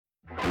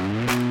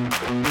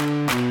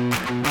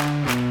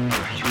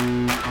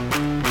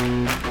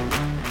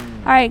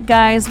All right,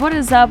 guys, what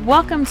is up?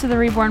 Welcome to the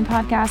Reborn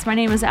Podcast. My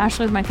name is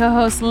Ashley with my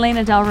co-host,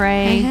 Lena Del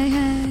Rey.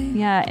 Hey.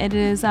 Yeah, it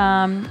is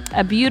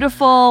a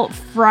beautiful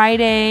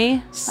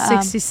Friday.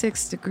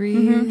 66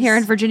 degrees. Here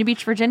in Virginia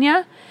Beach,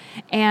 Virginia.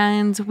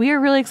 And we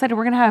are really excited.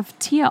 We're going to have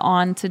Tia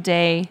on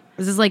today.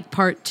 This is like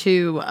part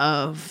 2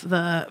 of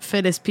the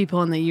Fittest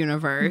People in the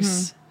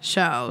Universe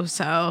show.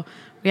 So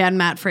we had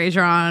Matt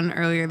Fraser on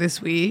earlier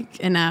this week.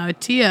 And now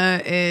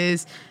Tia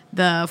is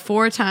the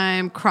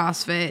 4-time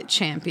CrossFit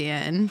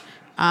champion.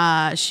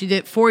 She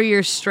did 4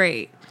 years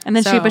straight. And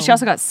then she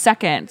also got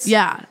second.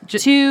 Yeah.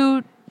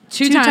 Two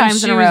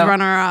times in a row. She was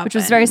runner-up. Which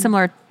was very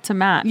similar to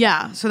Matt.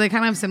 Yeah. So they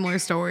kind of have similar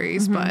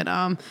stories. But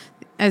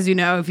as you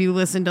know, if you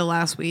listened to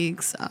last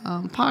week's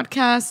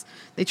podcast,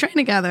 they train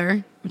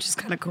together, which is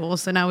kind of cool.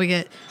 So now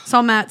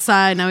saw Matt's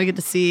side. Now we get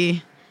to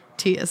see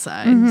Tia's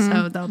side.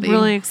 So that'll be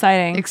really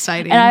exciting.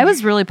 And I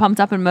was really pumped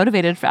up and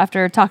motivated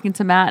after talking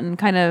to Matt and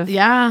kind of...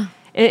 Yeah.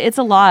 It's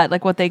a lot,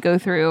 like what they go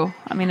through.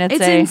 I mean, it's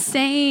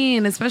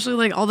insane, especially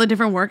like all the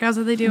different workouts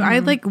that they do. I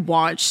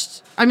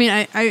watched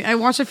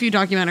a few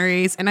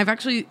documentaries, and I've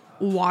actually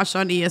watched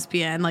on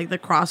ESPN like the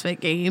CrossFit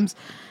Games.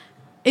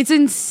 It's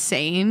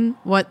insane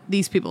what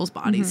these people's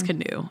bodies can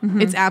do.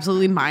 It's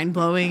absolutely mind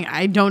blowing.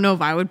 I don't know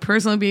if I would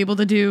personally be able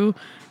to do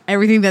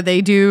everything that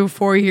they do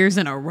 4 years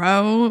in a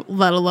row,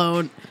 let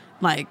alone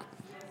like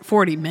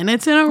 40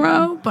 minutes in a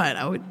row. But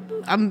I would.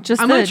 I'm just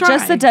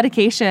the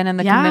dedication and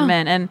the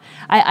commitment. And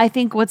I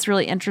think what's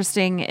really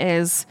interesting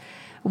is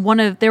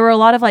there were a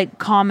lot of like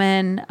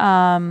common,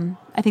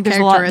 I think there's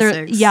a lot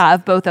there,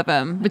 of both of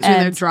them between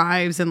their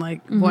drives and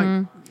like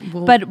what.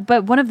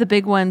 But one of the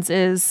big ones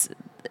is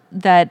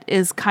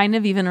kind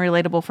of even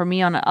relatable for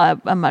me on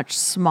a much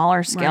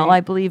smaller scale,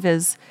 I believe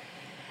is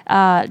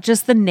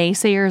just the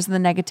naysayers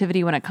and the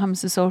negativity when it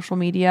comes to social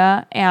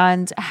media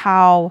and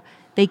how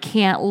they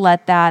can't allow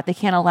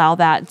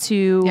that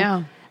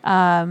to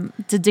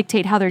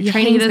dictate how their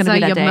training is going to be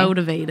that day.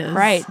 Motivators.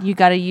 Right. You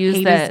got to use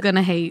haters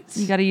gonna hate.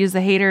 You got to use the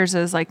haters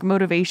as like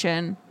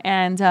motivation.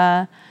 And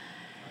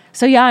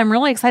so yeah, I'm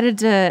really excited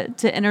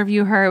to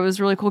interview her. It was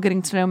really cool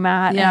getting to know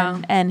Matt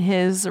and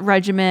his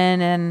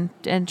regimen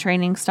and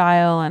training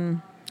style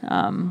and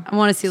I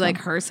want to see like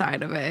her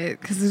side of it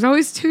because there's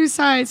always two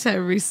sides to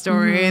every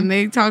story, and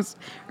Matt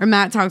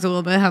talked a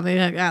little bit how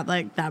they got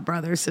like that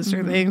brother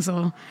sister thing.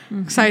 So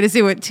excited to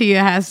see what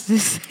Tia has to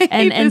say.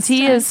 And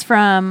Tia is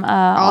from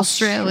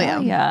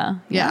Australia.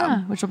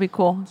 Yeah, which will be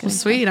cool. Well,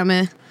 sweet. I'm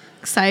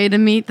excited to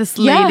meet this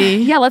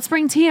lady. Yeah. Let's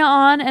bring Tia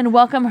on and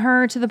welcome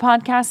her to the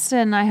podcast.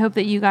 And I hope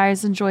that you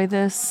guys enjoy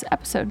this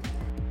episode.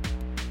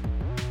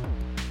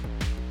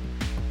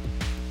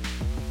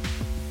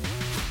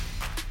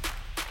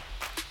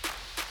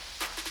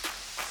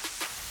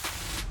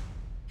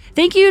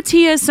 Thank you,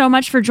 Tia, so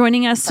much for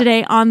joining us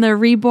today on the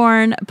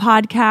Reborn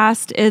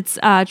podcast. It's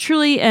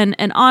truly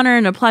an honor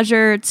and a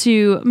pleasure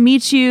to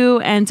meet you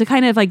and to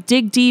kind of like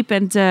dig deep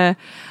and to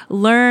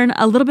learn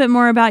a little bit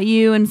more about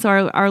you. And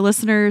so our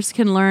listeners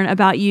can learn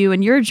about you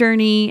and your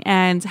journey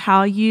and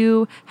how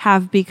you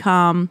have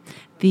become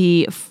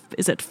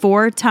is it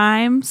 4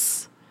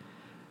 times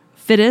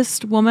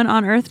fittest woman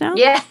on earth now?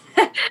 Yeah.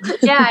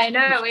 Yeah, I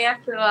know. We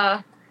have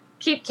to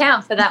keep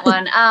count for that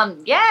one.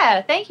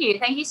 Thank you.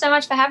 Thank you so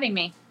much for having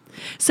me.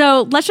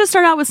 So let's just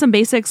start out with some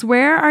basics.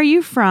 Where are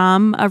you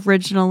from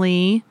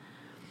originally?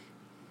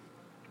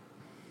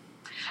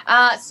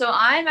 So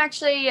I'm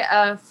actually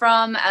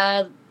from,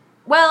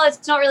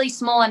 it's not really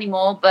small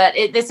anymore, but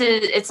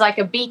it's like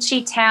a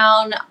beachy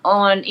town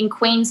in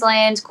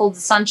Queensland called the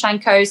Sunshine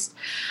Coast.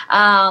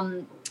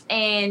 And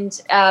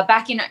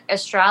back in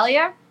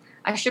Australia,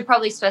 I should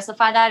probably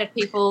specify that if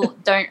people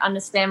don't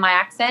understand my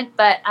accent,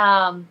 but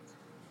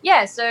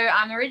so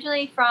I'm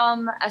originally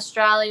from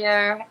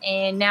Australia,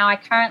 and now I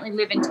currently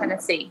live in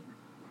Tennessee.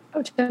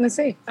 Oh,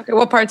 Tennessee. Okay,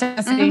 what part of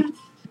Tennessee?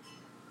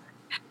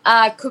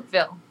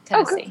 Cookeville,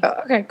 Tennessee. Oh,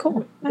 Cookeville. Okay,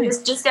 cool. Nice.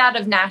 It's just out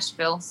of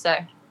Nashville, so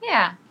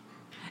yeah.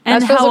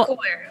 And Nashville's a cool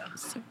area.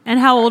 And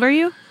how old are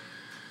you?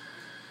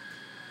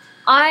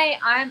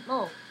 How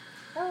old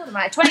am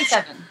I?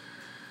 27.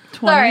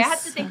 Sorry, I had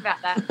to think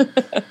about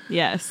that.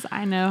 Yes,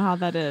 I know how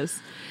that is.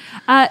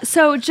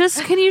 So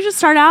can you just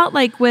start out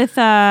like with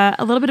a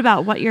little bit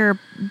about what your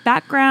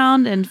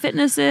background and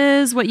fitness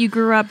is, what you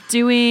grew up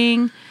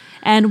doing,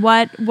 and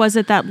what was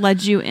it that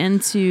led you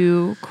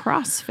into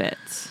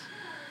CrossFit?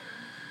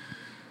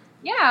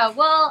 Yeah,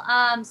 well,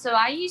 so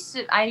I used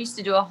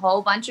to do a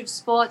whole bunch of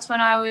sports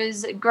when I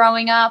was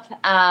growing up.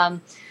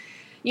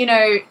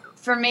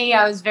 For me,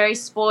 I was very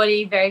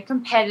sporty, very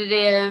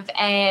competitive,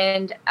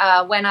 and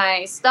when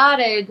I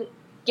started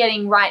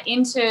getting right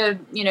into,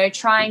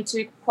 trying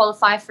to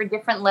qualify for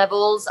different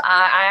levels,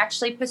 I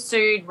actually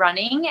pursued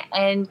running,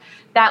 and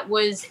that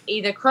was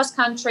either cross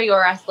country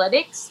or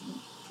athletics.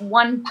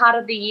 One part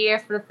of the year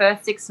for the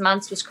first 6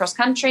 months was cross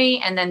country,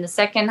 and then the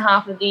second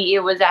half of the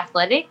year was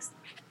athletics.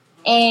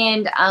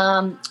 And,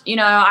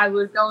 I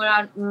would go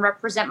out and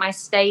represent my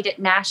state at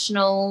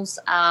nationals.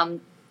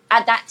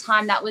 At that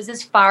time, that was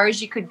as far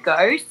as you could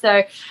go.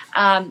 So,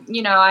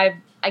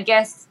 I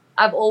guess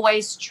I've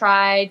always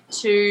tried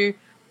to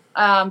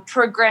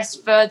progress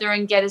further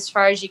and get as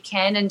far as you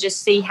can and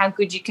just see how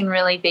good you can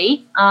really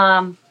be.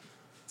 And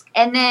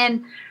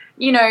then,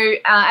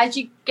 as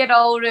you get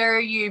older,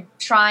 you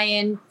try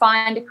and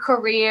find a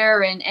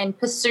career and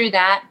pursue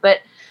that.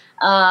 But,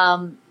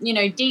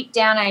 deep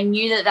down, I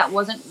knew that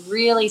wasn't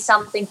really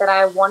something that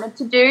I wanted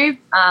to do,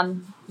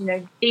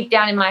 deep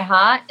down in my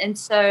heart. And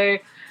so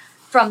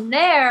from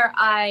there,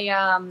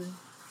 I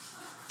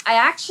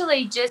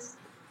actually just,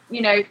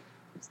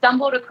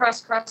 stumbled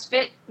across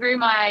CrossFit through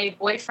my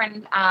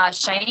boyfriend,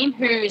 Shane,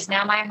 who is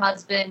now my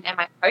husband and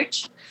my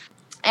coach.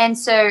 And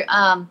so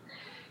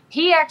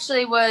he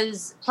actually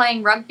was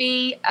playing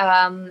rugby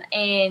and,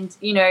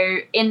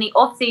 in the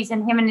off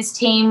season, him and his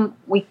team,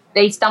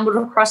 they stumbled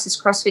across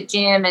this CrossFit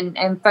gym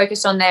and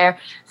focused on their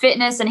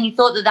fitness. And he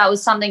thought that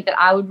was something that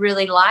I would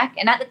really like.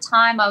 And at the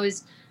time I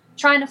was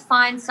trying to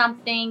find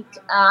something.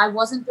 I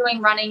wasn't doing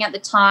running at the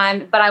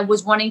time, but I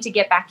was wanting to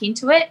get back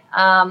into it.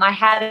 I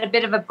had a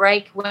bit of a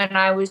break when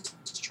I was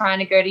trying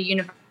to go to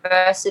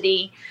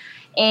university.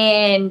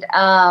 And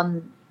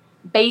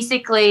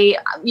basically,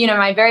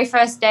 my very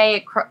first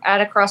day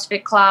at a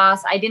CrossFit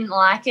class, I didn't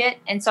like it.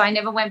 And so I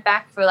never went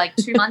back for like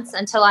 2 months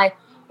until I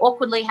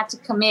awkwardly had to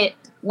commit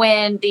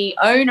when the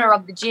owner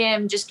of the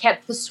gym just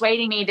kept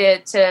persuading me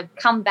to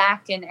come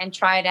back and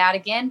try it out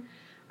again.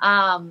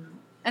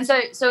 And so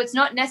it's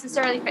not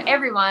necessarily for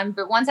everyone,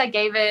 but once I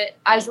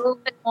was a little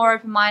bit more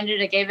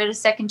open-minded. I gave it a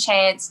second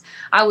chance.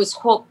 I was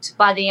hooked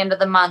by the end of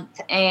the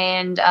month.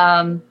 And,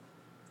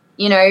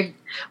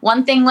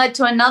 one thing led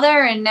to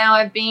another, and now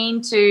I've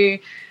been to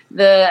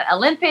the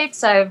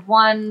Olympics. I've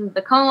won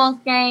the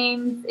Commonwealth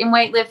Games in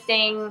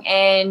weightlifting,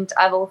 and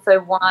I've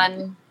also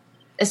won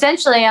 –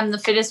 essentially I'm the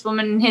fittest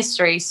woman in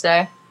history.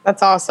 So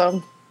that's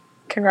awesome.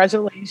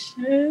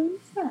 Congratulations.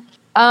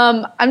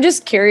 I'm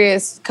just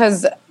curious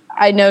because –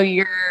 I know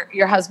your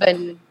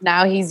husband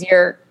now, he's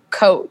your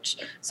coach.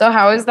 So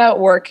how is that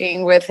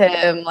working with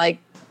him? Like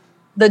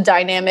the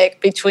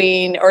dynamic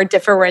between or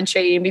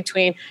differentiating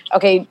between,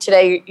 okay,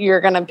 today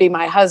you're going to be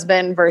my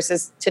husband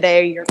versus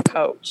today you're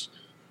coach.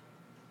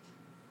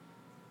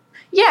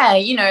 Yeah,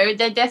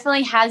 there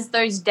definitely has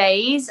those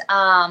days.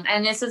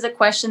 And this is a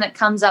question that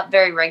comes up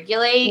very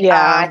regularly.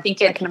 Yeah, I think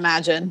I can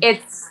imagine.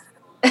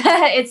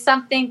 It's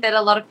something that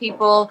a lot of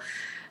people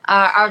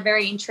are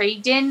very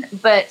intrigued in,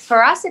 but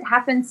for us, it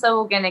happens so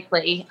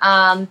organically.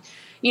 When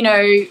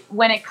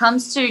it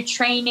comes to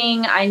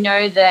training, I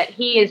know that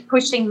he is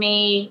pushing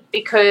me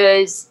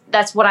because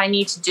that's what I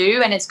need to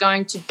do and it's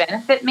going to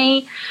benefit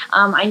me.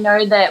 I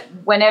know that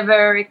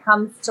whenever it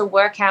comes to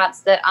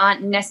workouts that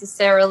aren't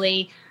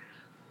necessarily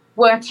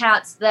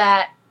workouts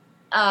that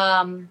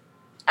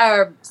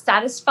are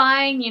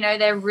satisfying,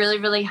 they're really,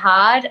 really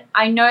hard.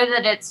 I know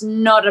that it's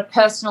not a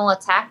personal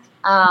attack.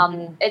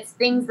 It's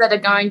things that are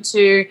going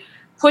to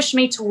push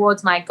me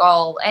towards my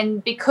goal.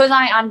 And because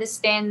I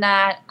understand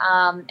that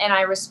and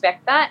I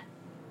respect that,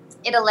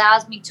 it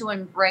allows me to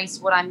embrace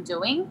what I'm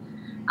doing.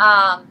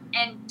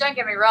 And don't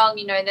get me wrong,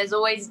 there's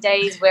always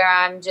days where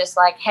I'm just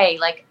like, hey,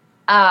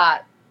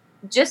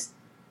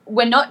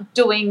 we're not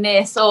doing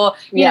this, or,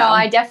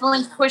 I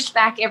definitely push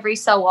back every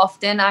so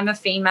often. I'm a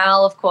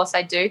female, of course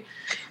I do.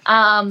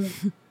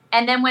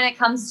 And then when it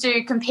comes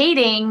to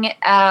competing,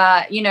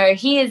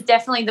 he is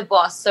definitely the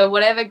boss. So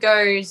whatever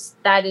goes,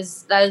 that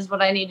is what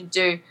I need to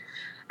do.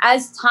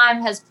 As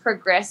time has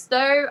progressed,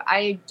 though,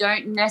 I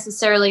don't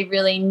necessarily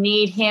really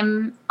need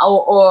him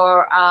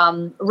or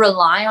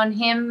rely on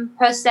him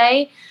per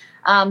se,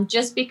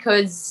 just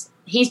because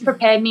he's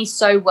prepared me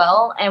so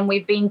well, and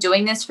we've been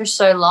doing this for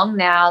so long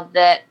now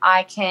that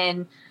I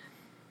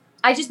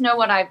just know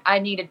what I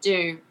need to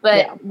do.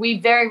 But we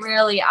very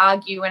rarely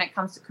argue when it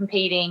comes to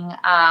competing,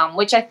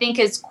 which I think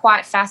is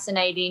quite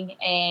fascinating.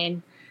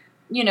 And,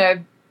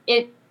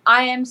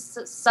 I am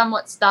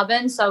somewhat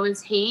stubborn, so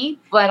is he,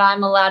 but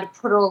I'm allowed to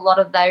put a lot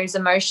of those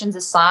emotions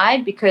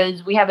aside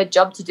because we have a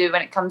job to do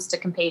when it comes to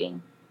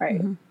competing.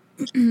 Right.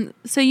 Mm-hmm.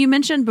 So you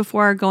mentioned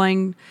before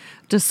going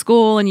to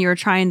school and you were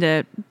trying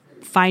to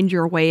find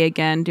your way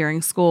again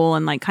during school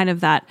and like kind of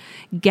that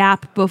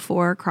gap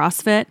before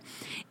CrossFit.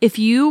 If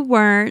you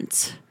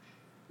weren't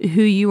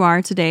who you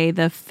are today,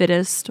 the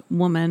fittest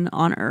woman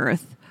on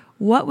earth,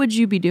 what would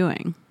you be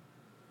doing?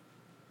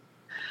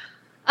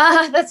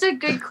 That's a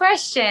good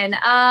question.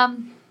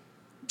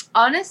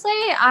 Honestly,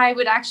 I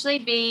would actually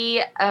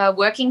be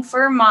working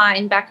for a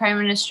mine back home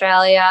in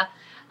Australia,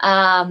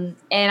 and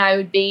I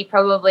would be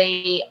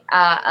probably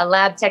a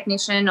lab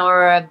technician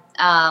or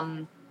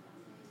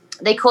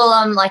they call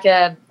them like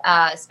a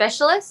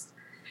specialist,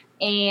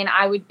 and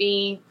I would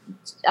be,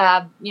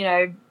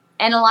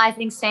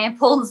 analyzing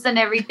samples and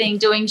everything,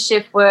 doing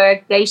shift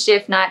work, day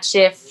shift, night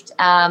shift,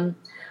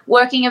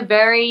 working a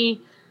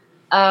very,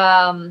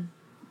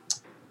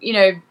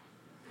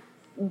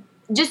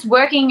 just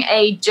working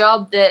a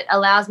job that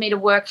allows me to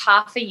work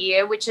half a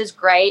year, which is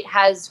great,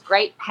 has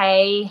great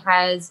pay,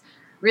 has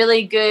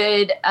really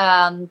good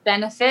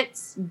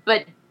benefits,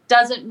 but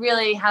doesn't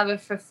really have a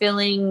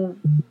fulfilling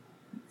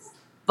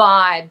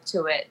vibe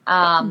to it,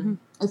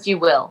 if you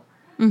will.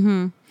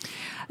 Mm-hmm.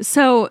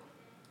 So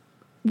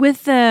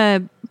with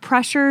the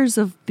pressures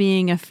of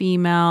being a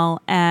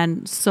female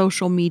and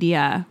social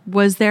media,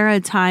 was there a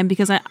time,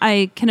 because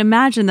I can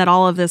imagine that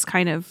all of this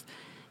kind of,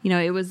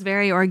 it was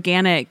very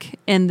organic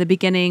in the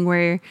beginning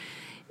where,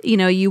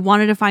 you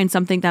wanted to find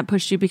something that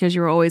pushed you because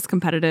you were always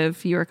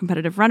competitive. You were a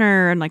competitive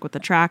runner and like with the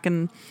track,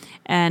 and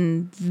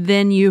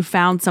then you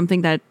found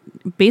something that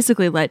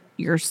basically lit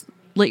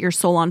your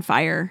soul on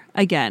fire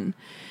again.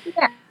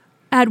 Yeah.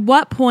 At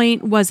what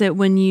point was it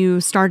when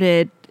you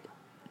started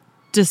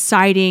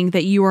deciding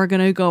that you are going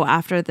to go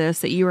after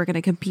this, that you are going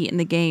to compete in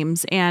the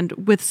games? And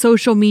with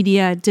social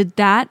media, did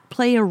that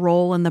play a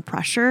role in the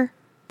pressure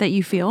that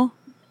you feel?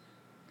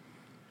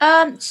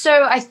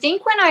 So I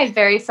think when I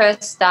very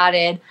first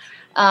started,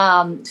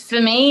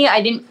 for me,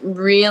 I didn't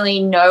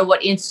really know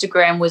what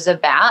Instagram was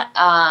about.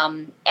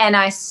 And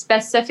I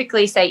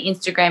specifically say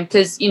Instagram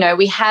because,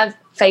 we have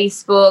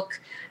Facebook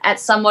at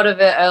somewhat of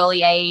an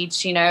early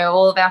age,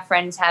 all of our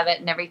friends have it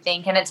and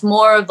everything. And it's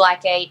more of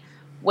like a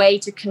way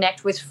to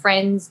connect with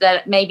friends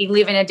that maybe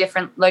live in a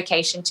different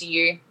location to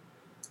you.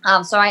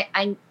 So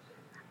I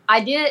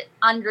didn't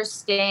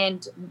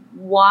understand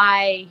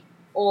why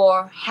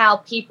or how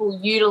people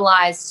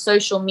utilize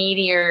social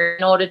media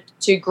in order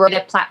to grow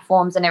their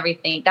platforms and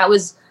everything. That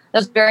was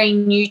very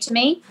new to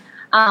me.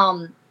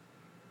 As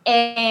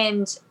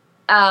I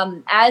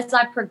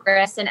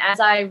progressed and as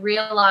I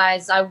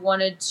realized I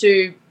wanted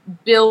to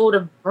build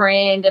a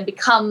brand and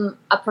become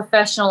a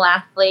professional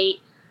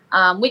athlete,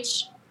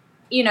 which,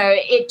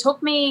 it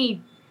took me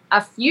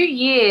a few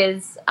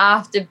years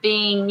after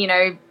being,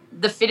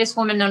 the fittest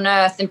woman on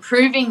earth,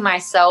 improving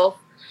myself,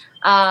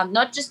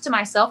 not just to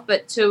myself,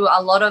 but to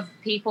a lot of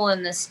people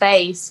in the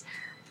space.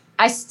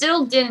 I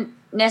still didn't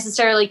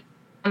necessarily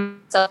consider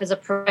myself as a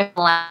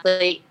professional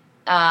athlete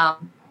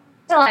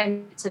until I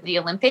went to the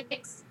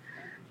Olympics.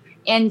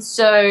 And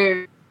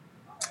so,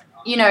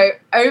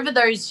 over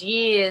those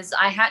years,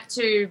 I had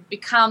to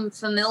become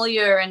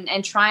familiar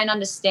and try and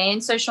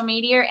understand social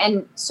media.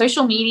 And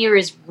social media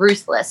is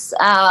ruthless.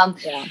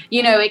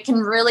 It can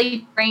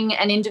really bring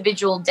an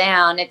individual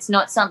down. It's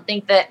not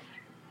something that,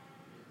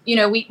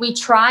 we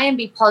try and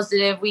be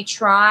positive. We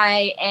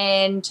try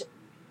and,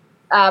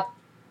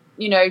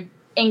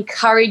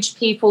 encourage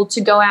people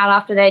to go out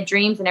after their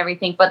dreams and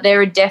everything. But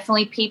there are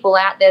definitely people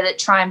out there that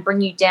try and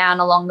bring you down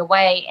along the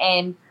way.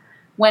 And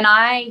when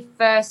I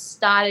first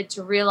started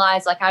to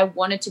realize like I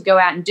wanted to go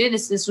out and do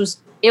this,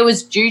 it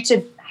was due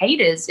to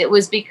haters. It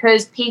was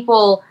because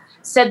people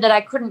said that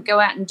I couldn't go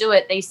out and do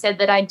it. They said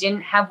that I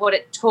didn't have what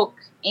it took,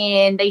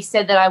 and they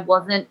said that I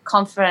wasn't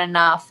confident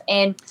enough.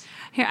 And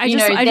here,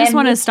 I just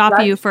want to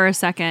stop you for a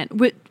second.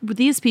 With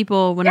these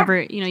people,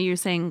 whenever you're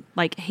saying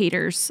like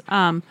haters,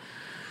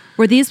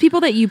 were these people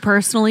that you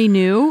personally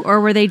knew, or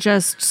were they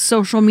just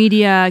social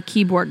media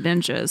keyboard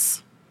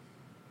ninjas?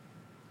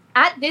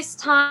 At this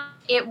time,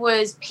 it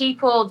was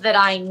people that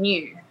I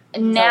knew.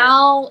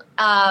 Now,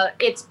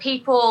 it's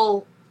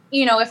people,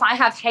 if I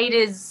have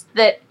haters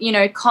that,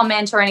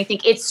 comment or anything,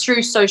 it's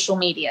through social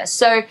media.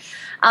 So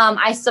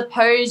I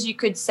suppose you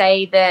could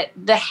say that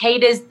the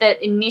haters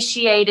that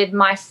initiated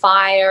my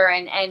fire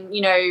and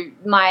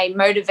my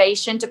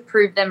motivation to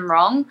prove them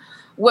wrong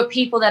were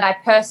people that I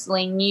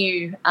personally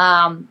knew,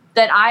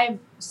 that I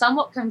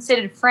somewhat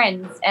considered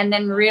friends, and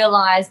then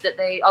realized that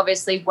they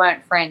obviously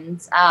weren't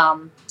friends.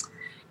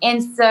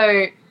 And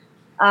so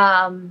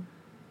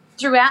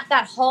throughout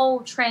that whole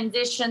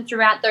transition,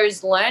 throughout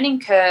those learning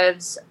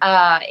curves,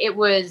 it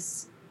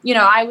was,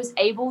 I was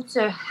able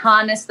to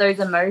harness those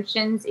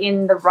emotions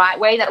in the right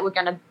way that were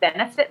going to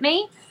benefit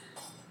me.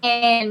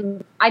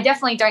 And I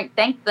definitely don't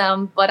thank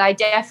them, but I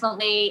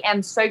definitely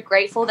am so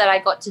grateful that I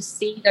got to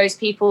see those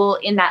people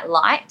in that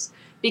light,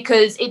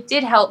 because it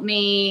did help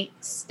me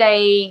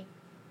stay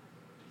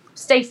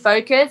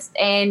focused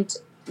and,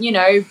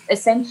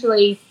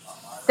 essentially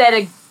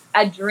set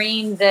a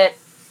dream that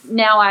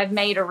now I've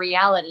made a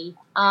reality.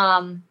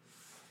 And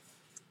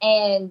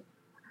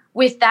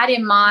with that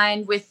in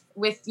mind, with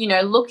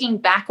looking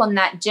back on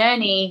that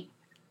journey,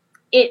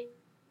 it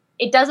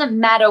doesn't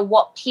matter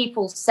what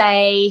people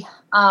say.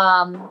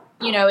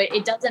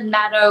 It doesn't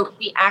matter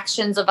the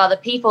actions of other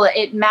people.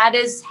 It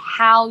matters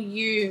how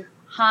you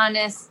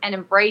harness and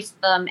embrace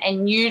them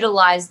and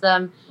utilize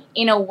them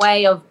in a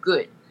way of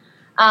good.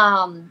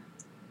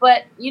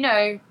 But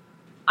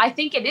I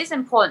think it is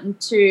important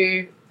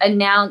to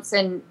announce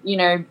and,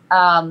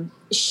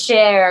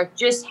 share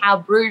just how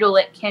brutal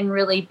it can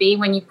really be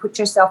when you put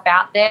yourself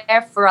out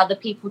there for other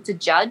people to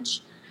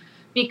judge,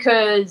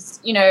 because,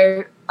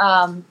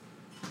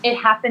 it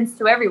happens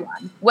to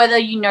everyone, whether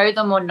you know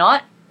them or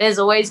not. There's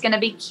always going to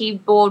be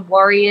keyboard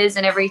warriors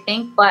and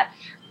everything. But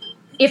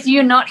if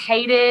you're not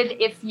hated,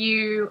 if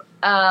you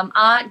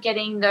aren't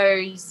getting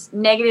those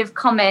negative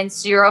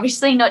comments, you're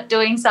obviously not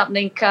doing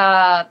something.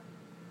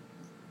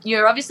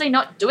 You're obviously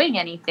not doing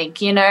anything,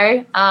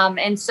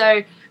 And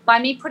so by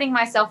me putting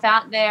myself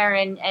out there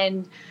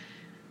and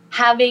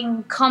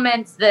having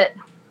comments that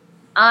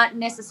aren't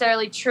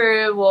necessarily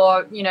true,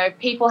 or,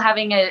 people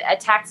having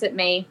attacks at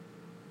me,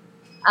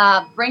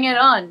 bring it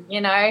on.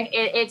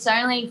 It's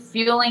only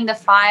fueling the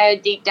fire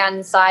deep down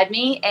inside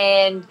me.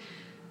 And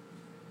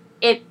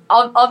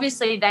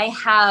obviously they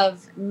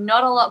have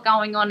not a lot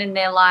going on in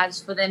their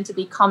lives for them to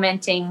be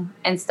commenting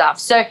and stuff.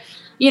 So,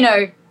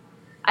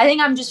 I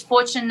think I'm just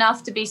fortunate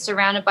enough to be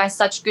surrounded by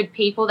such good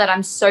people that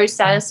I'm so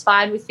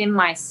satisfied within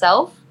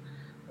myself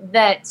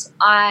that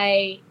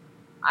I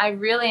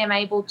really am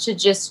able to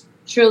just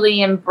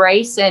truly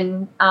embrace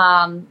and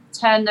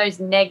turn those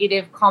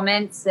negative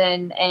comments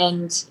and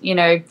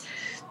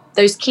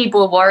those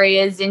keyboard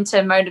warriors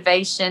into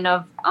motivation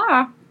of,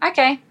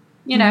 okay,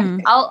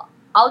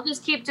 I'll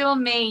just keep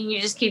doing me and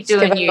you just keep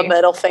doing you. Give him the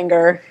middle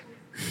finger.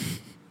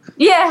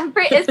 Yeah,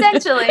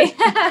 essentially.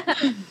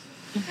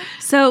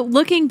 So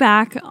looking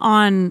back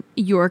on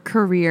your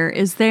career,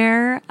 is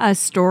there a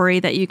story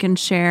that you can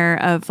share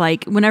of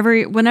like whenever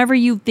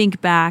you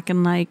think back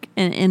and like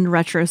in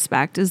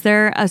retrospect, is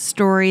there a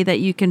story that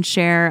you can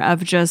share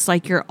of just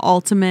like your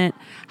ultimate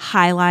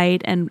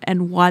highlight and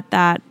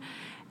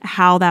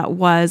how that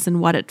was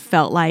and what it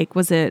felt like?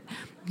 Was it,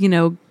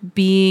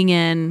 being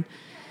in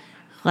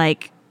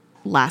like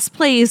last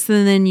place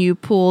and then you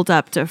pulled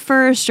up to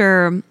first,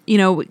 or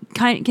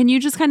can you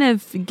just kind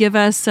of give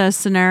us a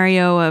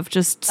scenario of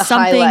just a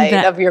something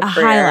highlight of your career?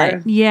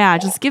 Highlight. Yeah,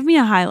 just give me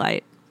a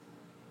highlight.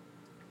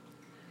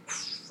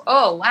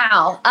 Oh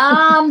wow.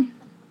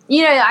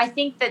 I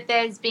think that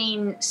there's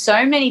been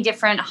so many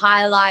different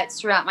highlights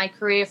throughout my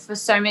career for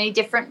so many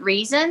different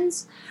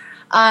reasons.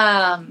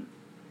 Like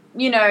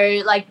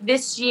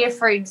this year,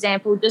 for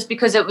example, just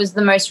because it was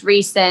the most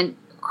recent,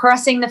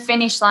 crossing the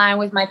finish line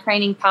with my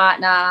training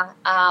partner.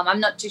 I'm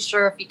not too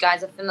sure if you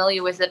guys are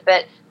familiar with it,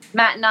 but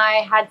Matt and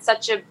I had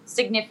such a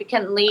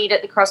significant lead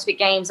at the CrossFit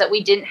Games that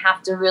we didn't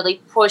have to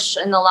really push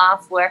in the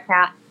last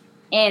workout.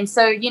 And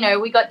so,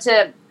 we got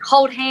to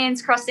hold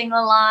hands crossing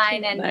the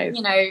line and,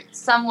 nice.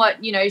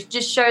 Somewhat,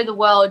 just show the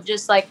world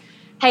just like,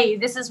 hey,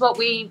 this is what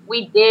we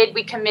did.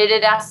 We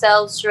committed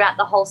ourselves throughout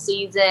the whole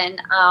season.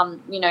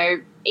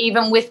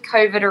 Even with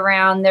COVID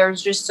around, there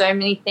was just so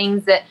many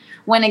things that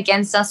went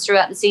against us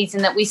throughout the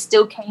season that we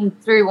still came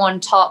through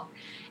on top.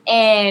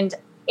 And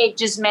it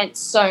just meant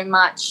so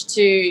much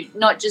to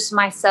not just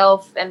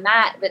myself and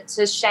Matt, but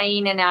to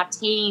Shane and our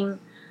team.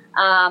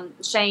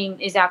 Shane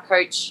is our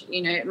coach,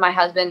 my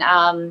husband.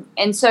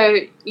 And so,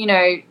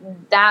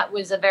 that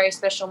was a very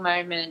special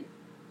moment.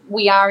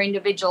 We are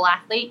individual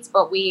athletes,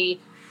 but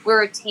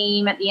we're a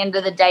team at the end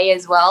of the day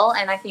as well.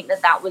 And I think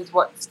that was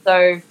what's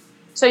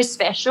so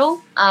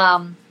special.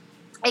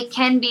 It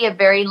can be a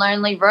very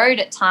lonely road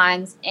at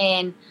times.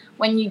 And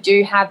when you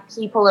do have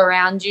people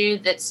around you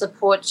that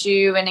support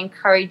you and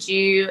encourage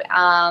you,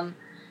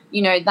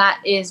 that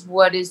is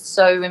what is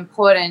so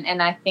important.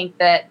 And I think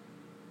that,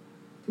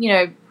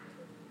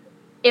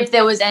 if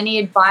there was any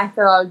advice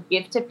that I would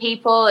give to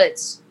people,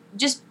 it's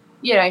just,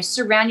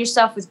 surround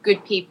yourself with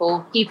good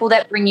people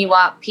that bring you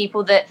up,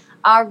 people that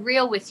are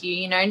real with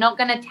you, not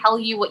going to tell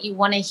you what you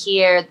want to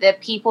hear. They're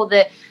people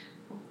that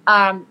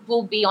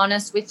will be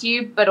honest with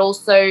you, but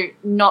also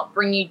not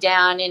bring you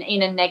down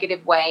in a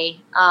negative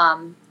way.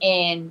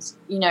 And,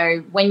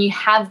 when you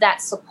have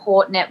that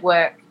support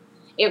network,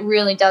 it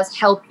really does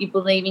help you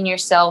believe in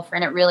yourself,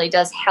 and it really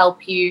does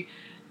help you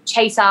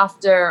chase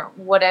after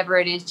whatever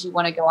it is you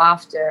want to go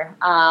after.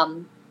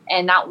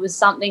 And that was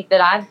something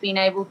that I've been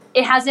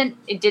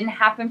it didn't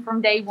happen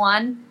from day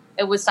one.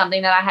 It was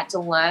something that I had to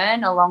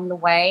learn along the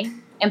way,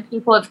 and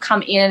people have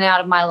come in and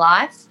out of my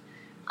life.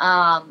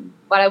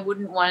 But I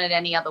wouldn't want it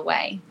any other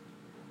way.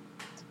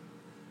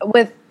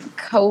 With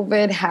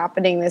COVID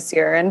happening this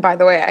year, and by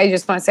the way, I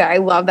just want to say I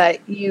love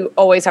that you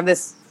always have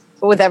this,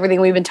 with everything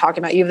we've been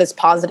talking about, you have this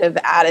positive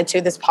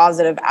attitude, this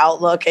positive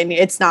outlook, and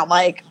it's not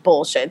like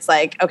bullshit. It's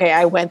like, okay,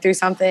 I went through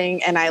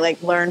something and I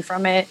like learned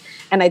from it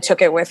and I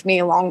took it with me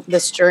along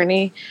this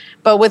journey.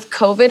 But with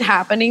COVID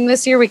happening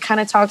this year, we kind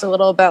of talked a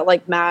little about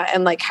like Matt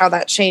and like how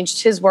that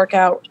changed his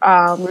workout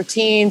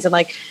routines and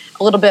like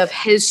a little bit of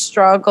his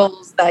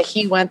struggles that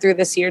he went through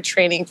this year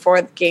training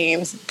for the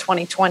games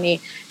 2020.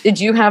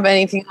 Did you have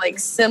anything like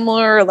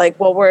similar? Like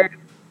what were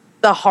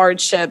the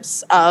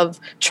hardships of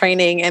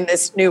training in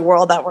this new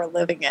world that we're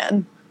living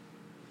in?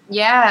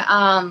 Yeah.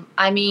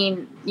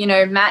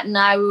 Matt and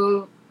I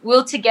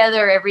we're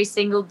together every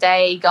single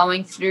day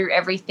going through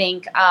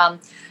everything.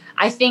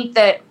 I think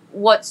that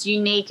what's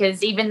unique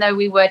is even though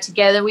we were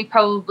together, we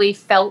probably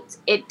felt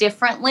it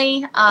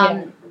differently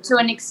to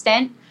an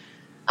extent.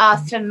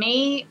 For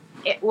me,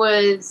 it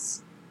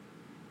was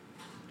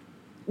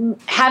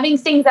having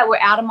things that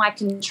were out of my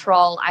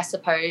control, I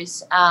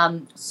suppose.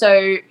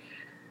 So,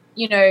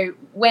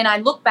 when I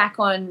look back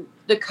on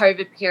the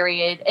COVID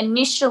period,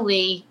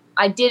 initially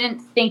I didn't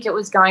think it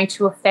was going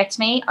to affect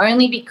me,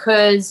 only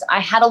because I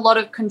had a lot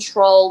of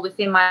control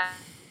within my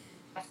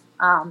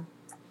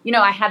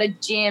I had a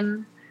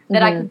gym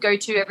that I could go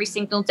to every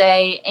single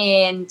day.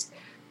 And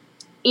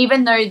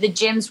even though the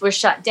gyms were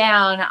shut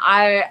down,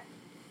 I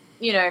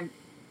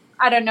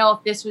don't know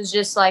if this was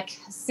just like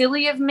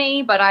silly of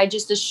me, but I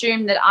just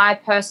assumed that I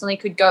personally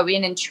could go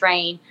in and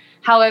train.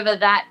 However,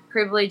 that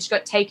privilege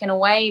got taken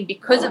away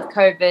because of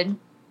COVID.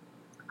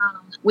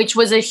 which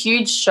was a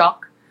huge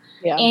shock.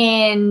 Yeah.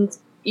 And,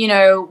 you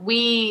know,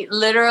 we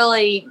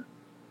literally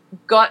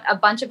got a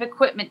bunch of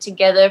equipment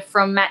together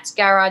from Matt's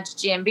garage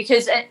gym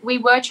because we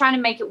were trying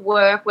to make it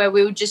work where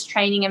we were just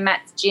training in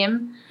Matt's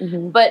gym.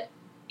 But,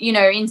 you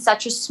know, in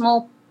such a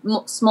small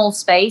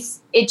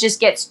space, it just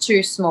gets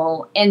too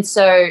small. And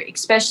so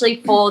especially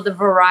for the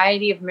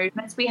variety of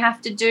movements we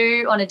have to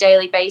do on a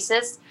daily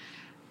basis,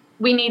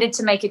 we needed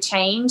to make a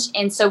change.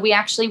 And so we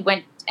actually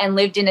went and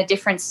lived in a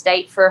different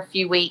state for a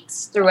few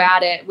weeks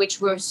throughout it, which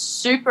were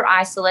super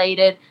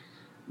isolated.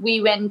 We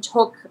went and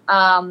took,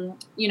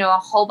 you know, a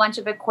whole bunch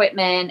of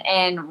equipment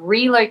and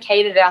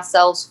relocated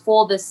ourselves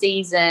for the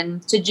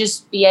season to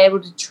just be able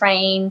to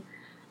train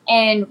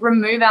and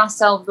remove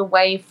ourselves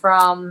away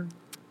from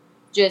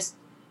just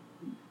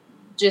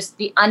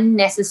the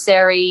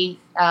unnecessary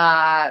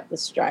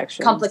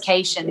distractions,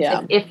 complications,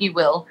 if you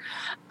will.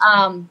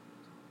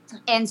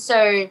 And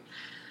so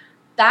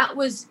that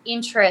was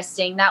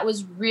interesting. That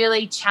was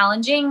really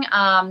challenging.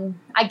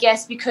 I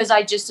guess because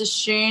I just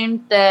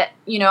assumed that,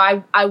 you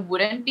know, I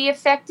wouldn't be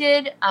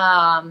affected,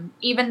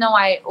 even though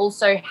I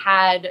also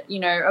had, you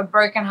know, a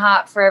broken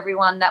heart for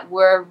everyone that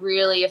were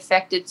really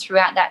affected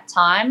throughout that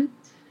time.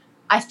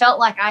 I felt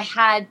like I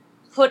had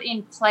put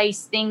in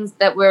place things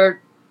that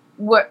were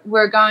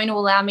going to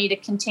allow me to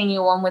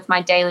continue on with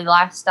my daily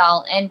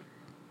lifestyle. And,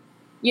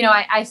 you know,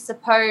 I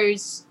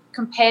suppose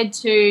compared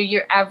to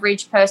your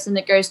average person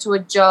that goes to a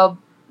job,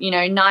 you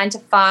know, 9 to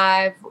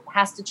 5,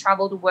 has to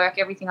travel to work,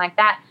 everything like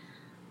that,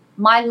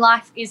 my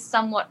life is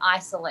somewhat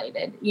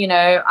isolated. You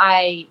know,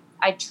 I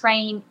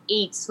train,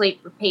 eat,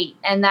 sleep, repeat,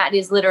 and that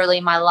is literally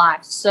my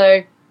life.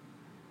 So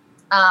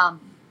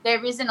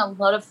there isn't a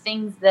lot of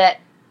things that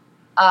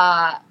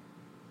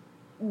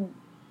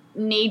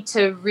need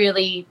to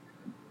really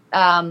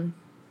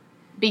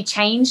be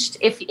changed,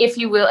 if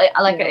you will.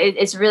 Like,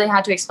 it's really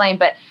hard to explain,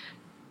 but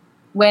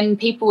when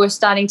people were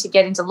starting to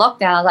get into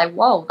lockdown, I was like,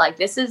 whoa, like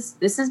this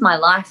is my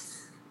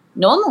life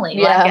normally.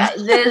 Like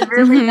there's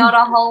really not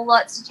a whole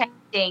lot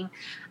changing,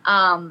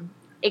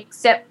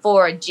 except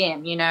for a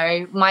gym. You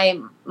know,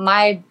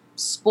 my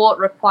sport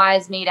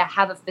requires me to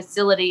have a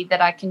facility that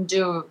I can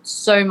do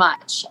so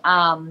much.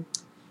 And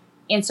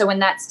so when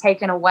that's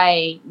taken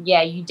away,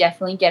 you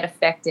definitely get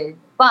affected.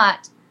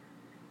 But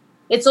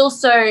it's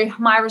also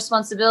my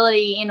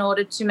responsibility in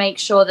order to make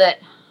sure that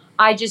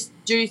I just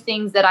do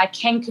things that I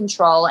can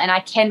control and I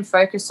can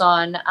focus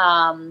on.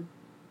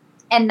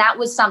 And that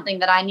was something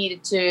that I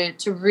needed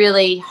to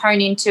really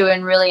hone into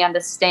and really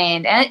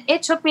understand. And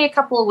it took me a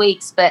couple of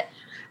weeks, but,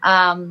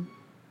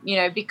 you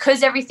know,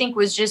 because everything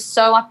was just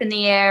so up in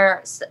the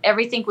air,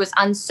 everything was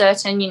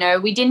uncertain, you know,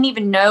 we didn't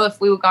even know if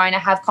we were going to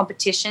have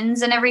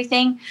competitions and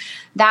everything.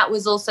 That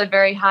was also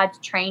very hard to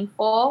train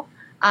for.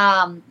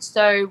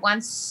 So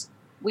once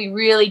we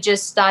really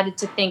just started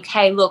to think,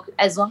 hey, look,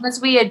 as long as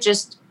we are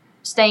just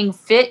staying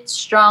fit,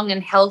 strong,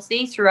 and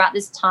healthy throughout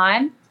this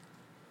time,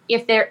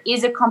 if there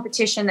is a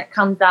competition that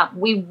comes up,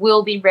 we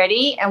will be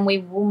ready and we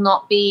will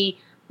not be,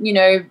 you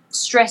know,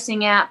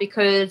 stressing out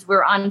because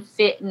we're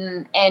unfit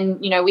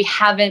and you know, we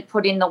haven't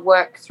put in the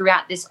work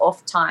throughout this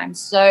off time.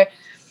 So,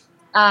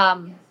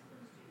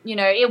 you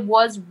know, it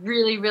was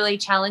really, really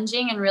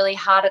challenging and really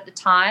hard at the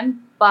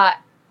time, but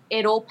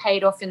it all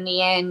paid off in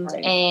the end.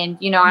 Right. And,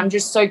 you know, I'm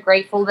just so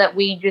grateful that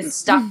we just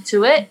stuck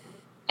to it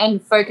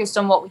and focused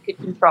on what we could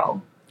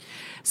control.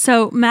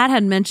 So Matt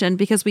had mentioned,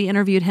 because we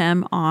interviewed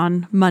him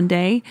on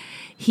Monday,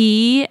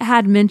 he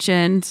had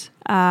mentioned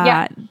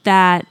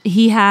that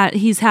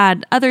he's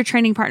had other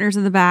training partners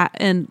in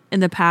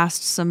the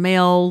past, some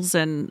males,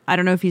 and I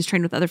don't know if he's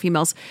trained with other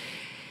females.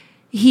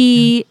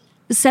 He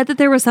said that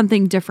there was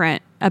something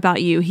different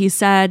about you. He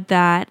said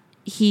that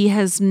he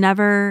has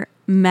never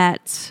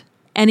met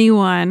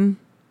anyone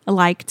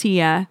like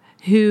Tia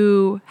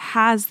who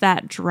has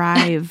that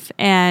drive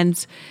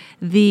and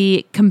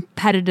the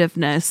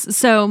competitiveness.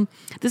 So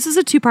this is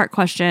a 2-part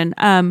question.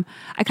 I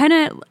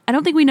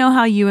don't think we know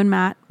how you and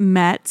Matt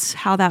met,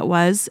 how that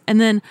was.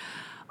 And then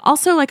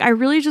also, like, I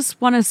really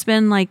just want to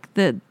spend like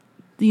the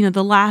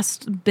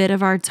last bit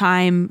of our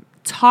time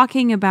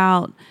talking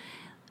about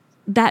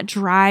that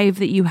drive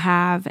that you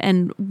have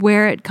and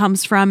where it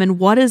comes from and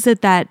what is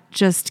it that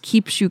just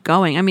keeps you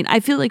going. I mean, I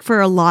feel like for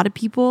a lot of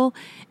people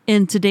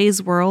in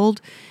today's world,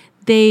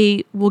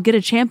 they will get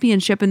a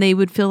championship and they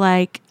would feel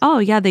like, oh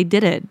yeah, they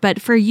did it.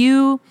 But for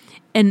you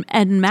and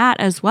Matt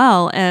as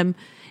well,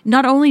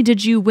 not only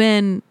did you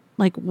win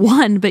like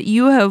one, but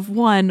you have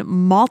won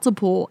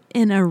multiple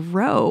in a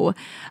row.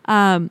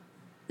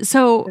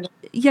 So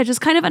yeah,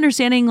 just kind of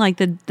understanding like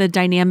the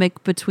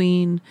dynamic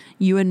between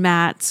you and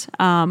Matt,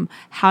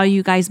 how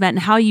you guys met and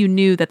how you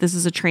knew that this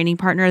is a training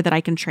partner that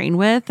I can train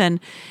with and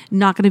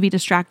not going to be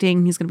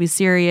distracting. He's going to be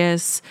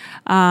serious.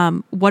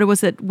 What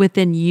was it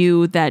within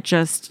you that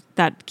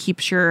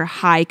keeps your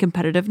high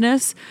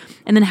competitiveness?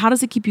 And then how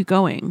does it keep you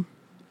going?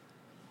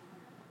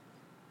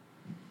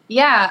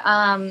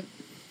 Yeah.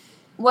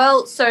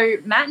 Well, so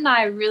Matt and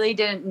I really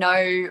didn't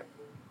know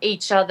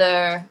each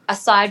other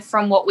aside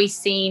from what we've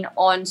seen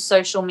on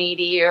social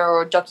media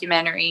or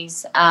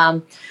documentaries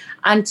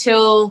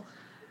until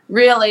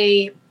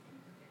really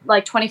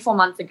like 24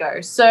 months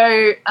ago.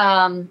 So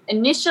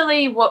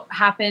initially what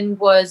happened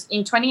was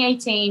in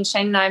 2018,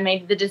 Shane and I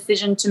made the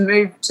decision to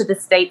move to the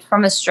States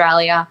from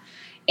Australia.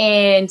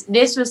 And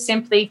this was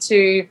simply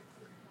to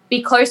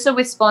be closer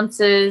with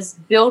sponsors,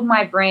 build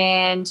my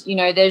brand. You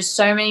know, there's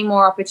so many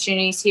more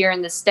opportunities here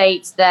in the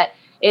States that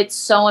it's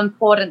so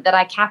important that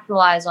I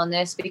capitalize on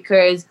this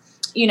because,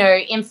 you know,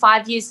 in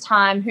 5 years'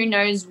 time, who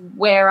knows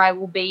where I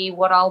will be,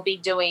 what I'll be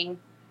doing.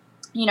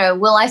 You know,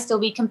 will I still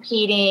be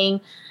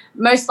competing?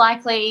 Most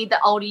likely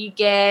the older you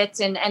get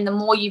and the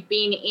more you've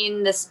been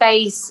in the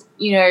space,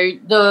 you know,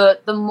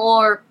 the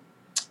more,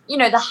 you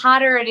know, the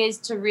harder it is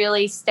to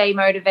really stay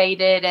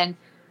motivated. And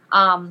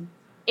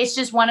it's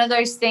just one of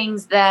those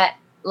things that,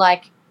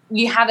 like,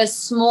 you have a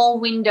small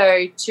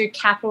window to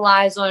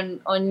capitalize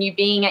on you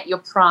being at your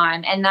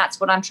prime, and that's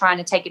what I'm trying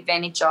to take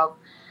advantage of.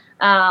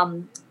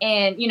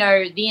 And, you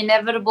know, the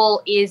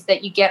inevitable is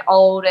that you get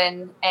old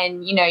and,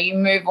 you know, you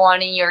move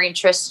on and your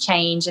interests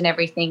change and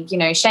everything. You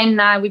know, Shane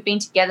and I, we've been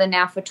together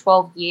now for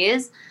 12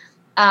 years.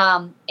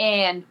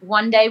 And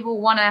one day we'll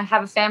want to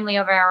have a family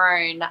of our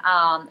own.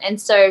 And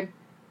so,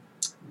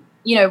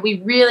 you know, we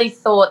really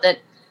thought that,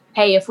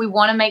 hey, if we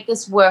want to make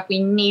this work,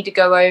 we need to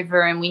go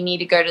over and we need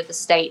to go to the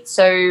States.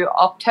 So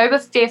October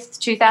 5th,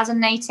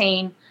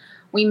 2018,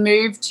 we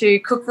moved to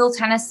Cookeville,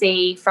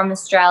 Tennessee from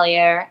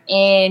Australia,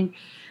 and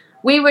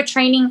we were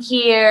training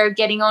here,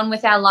 getting on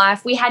with our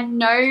life. We had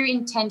no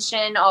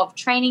intention of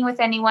training with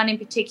anyone in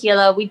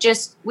particular. We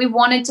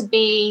wanted to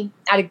be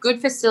at a good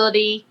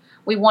facility.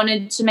 We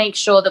wanted to make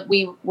sure that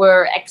we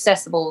were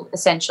accessible,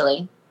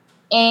 essentially.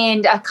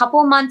 And a couple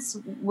of months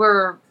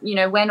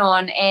went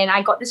on, and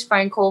I got this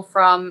phone call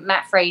from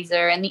Matt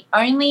Fraser, and the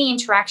only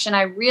interaction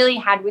I really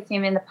had with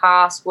him in the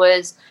past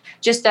was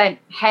just a,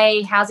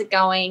 hey, how's it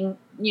going,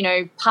 you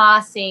know,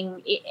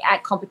 passing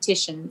at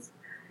competitions.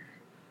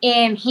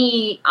 And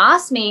he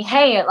asked me,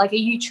 hey, like, are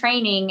you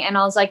training? And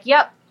I was like,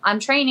 yep, I'm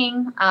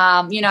training.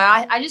 You know,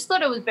 I just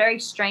thought it was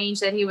very strange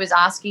that he was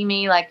asking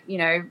me, like, you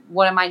know,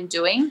 what am I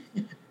doing?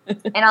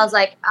 And I was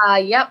like,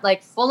 yep,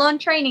 like full on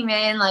training,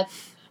 man. Like,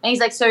 and he's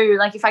like, so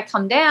like, if I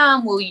come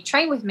down, will you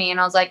train with me?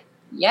 And I was like,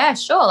 yeah,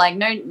 sure. Like,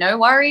 no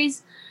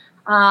worries.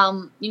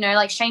 You know,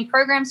 like Shane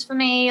programs for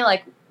me.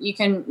 Like, you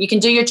can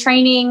do your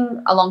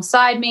training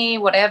alongside me,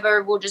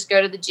 whatever. We'll just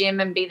go to the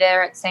gym and be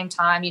there at the same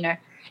time. You know,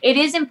 it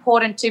is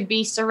important to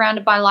be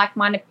surrounded by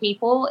like-minded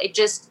people. It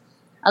just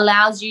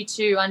allows you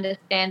to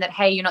understand that,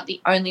 hey, you're not the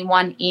only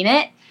one in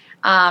it,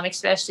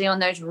 especially on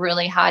those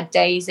really hard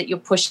days that you're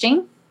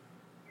pushing.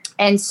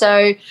 And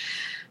so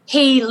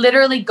he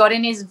literally got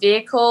in his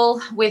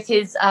vehicle with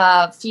his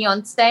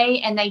fiance,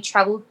 and they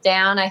traveled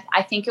down.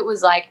 I think it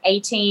was like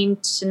 18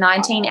 to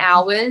 19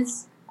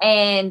 hours,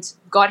 and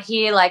got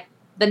here like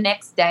the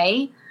next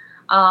day.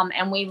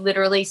 And we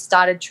literally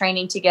started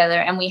training together,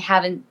 and we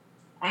haven't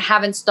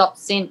stopped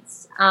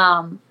since.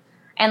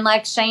 And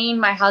like Shane,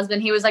 my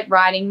husband, he was like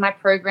writing my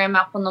program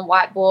up on the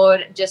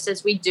whiteboard just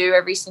as we do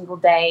every single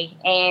day.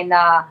 And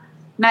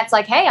Matt's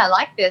like, hey, I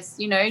like this.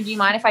 You know, do you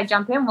mind if I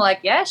jump in? We're like,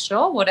 yeah,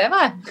 sure,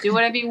 whatever. Do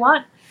whatever you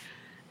want.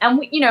 And,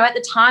 we, you know, at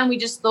the time we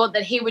just thought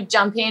that he would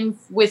jump in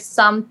with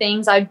some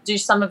things. I'd do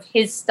some of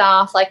his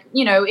stuff. Like,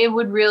 you know, it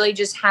would really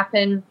just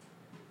happen.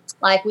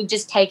 Like, we'd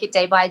just take it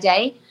day by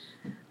day.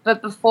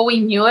 But before we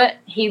knew it,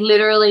 he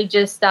literally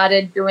just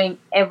started doing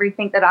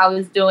everything that I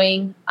was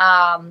doing.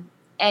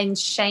 And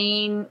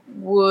Shane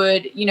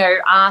would, you know,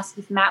 ask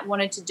if Matt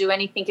wanted to do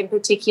anything in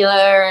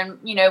particular. And,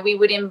 you know, we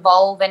would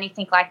involve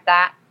anything like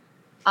that.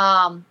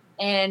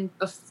 And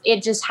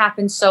it just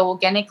happened so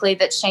organically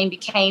that Shane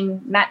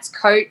became Matt's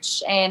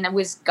coach and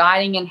was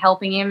guiding and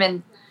helping him.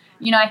 And,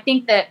 you know, I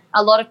think that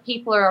a lot of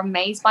people are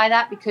amazed by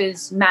that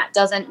because Matt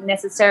doesn't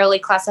necessarily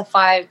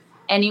classify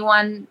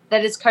anyone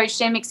that has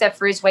coached him except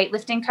for his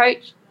weightlifting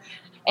coach.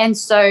 And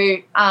so,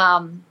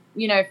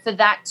 you know, for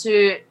that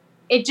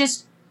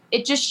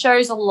it just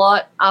shows a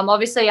lot.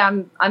 Obviously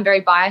I'm very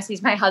biased.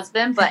 He's my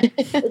husband, but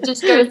it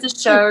just goes to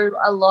show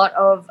a lot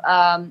of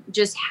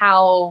just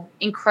how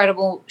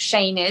incredible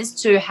Shane is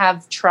to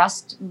have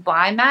trust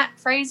by Matt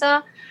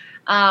Fraser,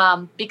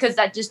 because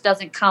that just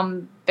doesn't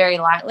come very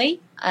lightly.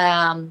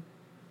 And,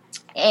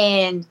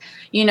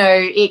 you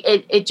know,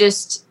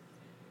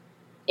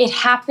 it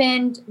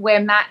happened where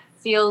Matt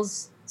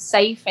feels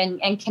safe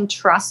and can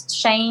trust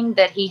Shane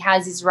that he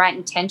has his right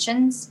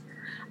intentions,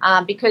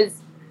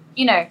 because,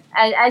 you know,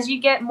 as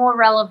you get more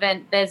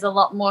relevant, there's a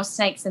lot more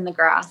snakes in the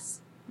grass.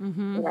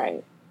 Mm-hmm.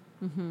 Right.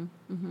 Mm-hmm.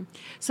 Mm-hmm.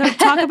 So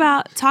talk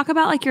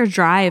about like your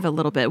drive a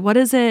little bit. What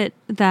is it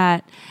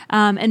that,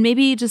 and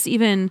maybe just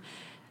even,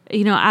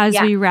 you know, as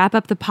we wrap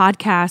up the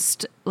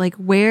podcast, like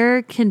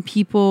where can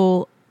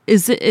people,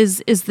 is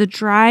the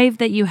drive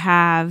that you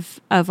have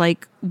of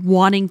like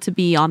wanting to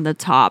be on the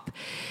top,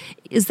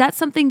 is that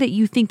something that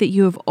you think that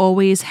you have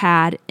always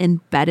had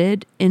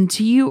embedded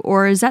into you?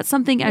 Or is that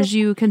something as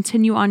you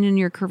continue on in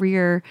your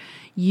career,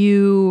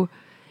 you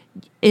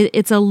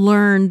it's a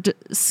learned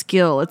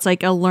skill. It's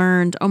like a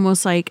learned,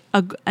 almost like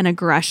an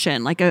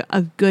aggression, like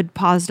a good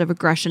positive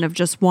aggression of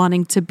just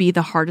wanting to be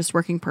the hardest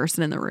working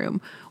person in the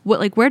room.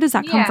 Where does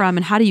that come from,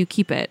 and how do you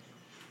keep it?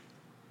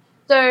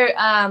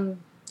 So,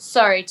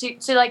 sorry,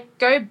 to like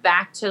go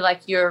back to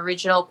like your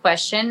original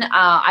question,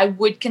 I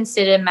would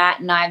consider Matt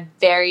and I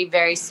very,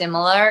 very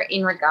similar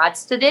in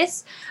regards to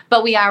this,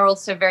 but we are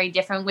also very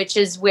different, which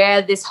is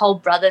where this whole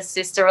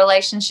brother-sister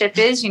relationship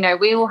is. You know,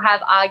 we will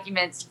have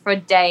arguments for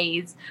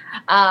days,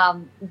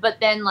 but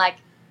then like,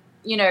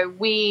 you know,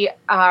 we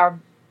are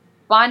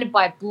bonded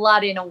by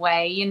blood in a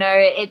way. You know,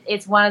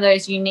 it's one of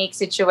those unique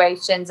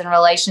situations and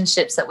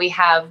relationships that we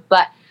have,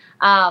 but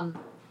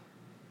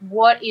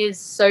what is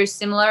so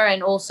similar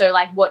and also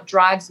like what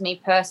drives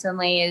me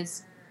personally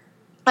is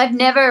I've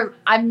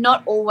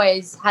not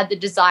always had the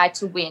desire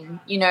to win.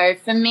 You know,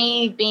 for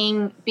me,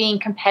 being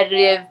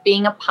competitive,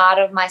 being a part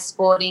of my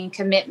sporting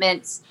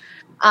commitments,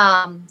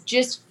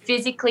 just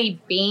physically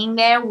being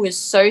there was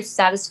so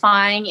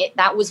satisfying.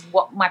 That was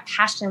what my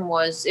passion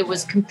was. It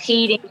was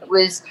competing. It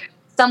was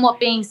somewhat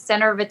being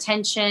center of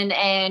attention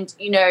and,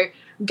 you know,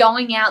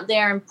 going out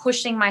there and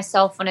pushing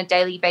myself on a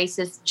daily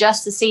basis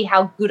just to see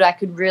how good I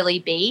could really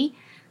be.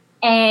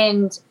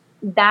 And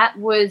that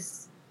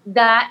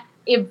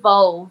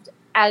evolved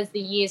as the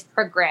years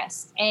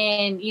progressed.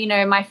 And, you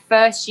know, my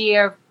first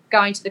year of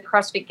going to the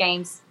CrossFit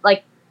Games,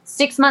 like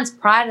 6 months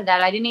prior to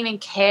that, I didn't even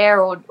care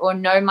or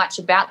know much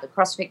about the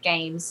CrossFit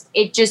Games.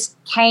 It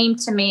just came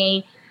to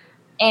me.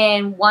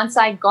 And once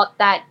I got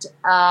that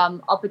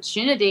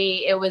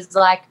opportunity, it was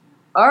like,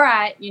 all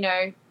right, you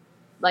know,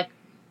 like,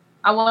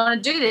 I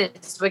want to do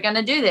this. We're going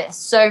to do this.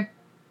 So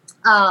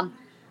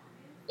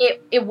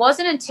it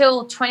wasn't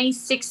until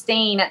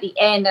 2016 at the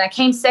end, and I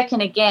came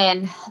second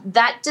again,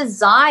 that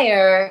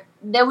desire,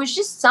 there was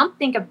just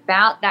something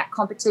about that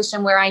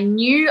competition where I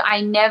knew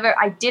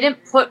I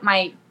didn't put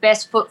my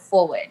best foot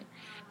forward.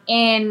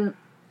 And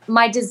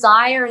my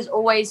desire is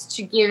always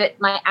to give it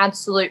my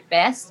absolute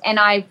best. And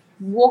I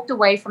walked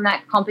away from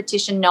that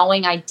competition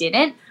knowing I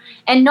didn't.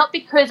 And not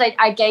because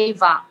I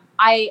gave up.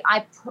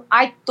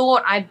 I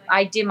thought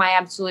I did my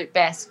absolute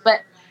best,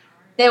 but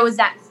there was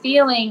that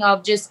feeling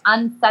of just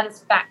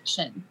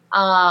unsatisfaction.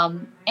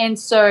 And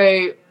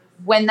so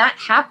when that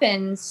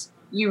happens,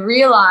 you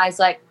realize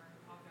like,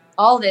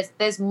 oh,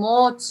 there's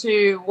more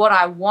to what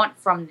I want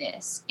from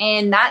this.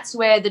 And that's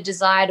where the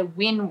desire to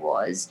win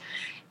was.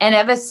 And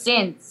ever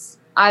since,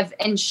 I've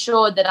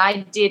ensured that I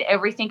did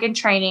everything in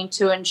training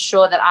to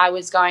ensure that I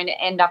was going to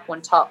end up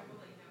on top.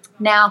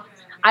 Now,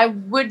 I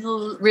would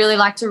really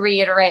like to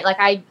reiterate, like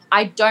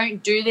I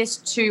don't do this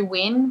to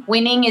win.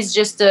 Winning is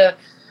just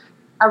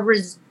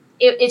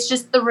it's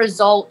just the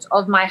result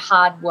of my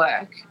hard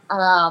work.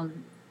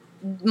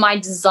 My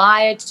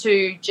desire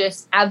to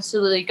just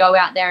absolutely go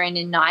out there and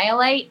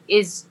annihilate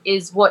is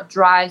what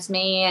drives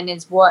me and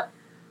is what,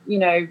 you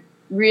know,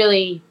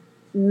 really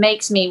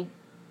makes me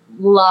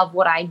love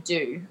what I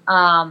do.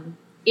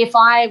 If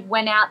I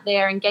went out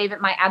there and gave it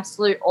my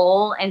absolute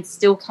all and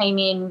still came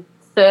in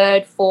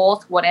third,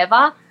 fourth,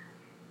 whatever,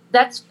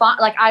 that's fine.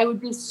 Like, I would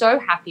be so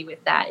happy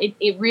with that.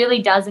 It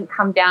really doesn't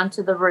come down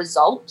to the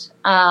result.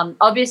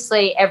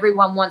 Obviously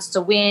everyone wants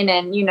to win,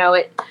 and, you know,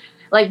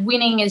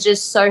 winning is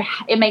just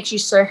it makes you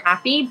so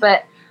happy,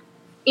 but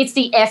it's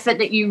the effort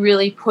that you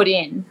really put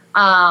in,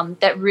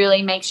 that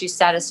really makes you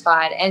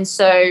satisfied. And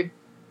so,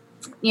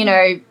 you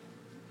know,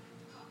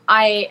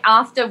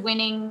 after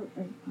winning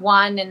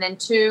 1 and then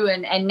 2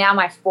 and now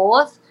my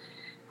 4th,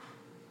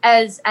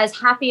 as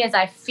happy as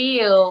I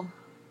feel,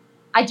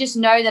 I just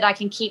know that I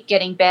can keep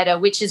getting better,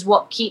 which is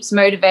what keeps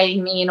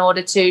motivating me in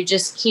order to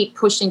just keep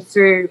pushing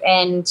through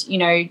and, you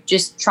know,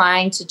 just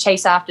trying to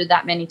chase after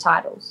that many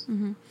titles.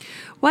 Mm-hmm.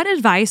 What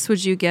advice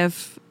would you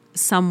give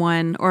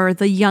someone or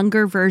the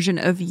younger version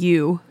of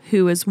you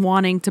who is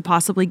wanting to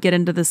possibly get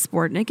into this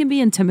sport? And it can be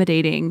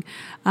intimidating.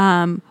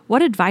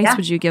 What advice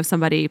would you give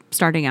somebody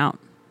starting out?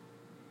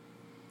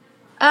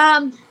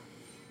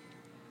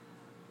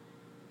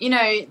 You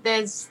know,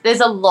 there's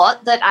a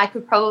lot that I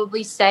could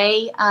probably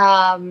say.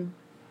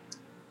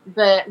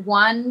 But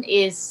one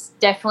is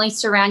definitely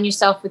surround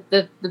yourself with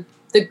the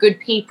good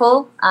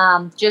people,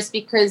 just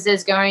because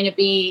there's going to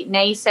be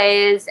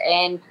naysayers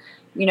and,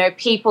 you know,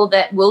 people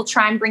that will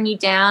try and bring you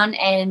down.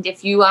 And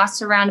if you are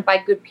surrounded by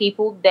good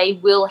people, they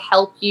will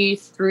help you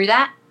through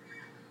that.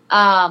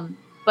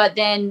 But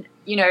then,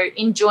 you know,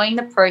 enjoying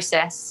the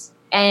process.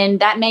 And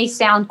that may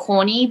sound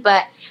corny,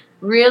 but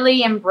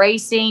really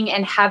embracing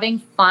and having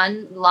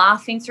fun,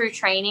 laughing through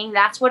training,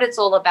 that's what it's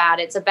all about.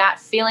 It's about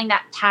feeling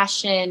that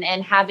passion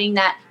and having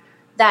that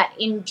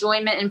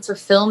enjoyment and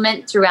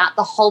fulfillment throughout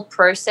the whole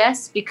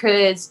process,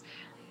 because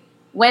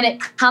when it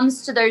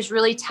comes to those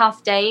really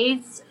tough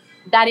days,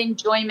 that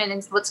enjoyment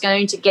is what's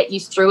going to get you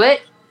through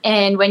it.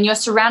 And when you're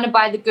surrounded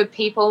by the good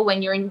people,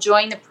 when you're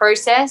enjoying the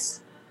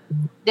process,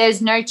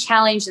 there's no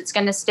challenge that's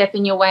going to step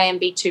in your way and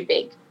be too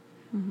big.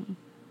 Mm-hmm.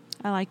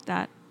 I like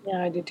that.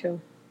 Yeah, I do too.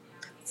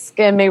 It's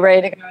getting me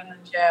ready to go to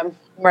the gym.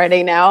 I'm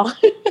ready now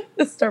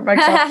to start my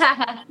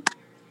class.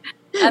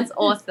 That's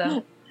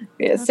awesome.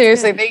 Yeah,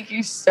 seriously, thank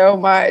you so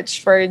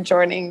much for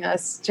joining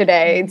us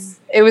today.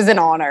 It was an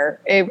honor.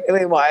 It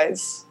really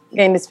was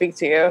getting to speak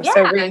to you. Yeah,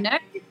 So thank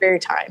you for your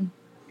time.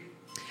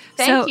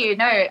 Thank you.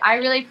 No, I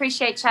really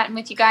appreciate chatting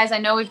with you guys. I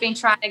know we've been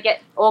trying to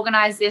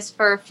organize this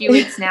for a few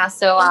weeks now,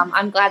 so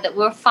I'm glad that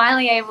we're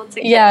finally able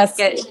to get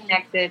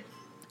connected.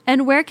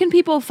 And where can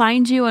people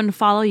find you and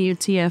follow you,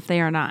 Tia, if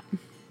they are not?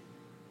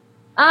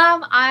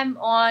 I'm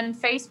on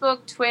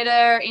Facebook,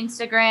 Twitter,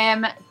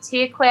 Instagram,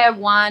 Tia-Clair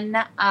 1.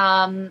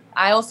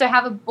 I also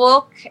have a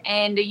book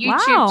and a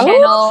YouTube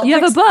channel. You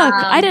have a book.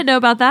 I didn't know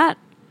about that.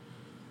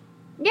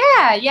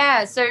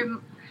 Yeah.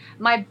 So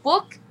my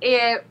book,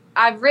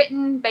 I've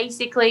written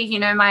basically,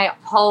 my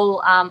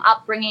whole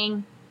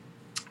upbringing,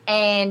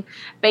 and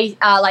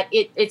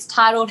it's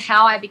titled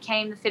How I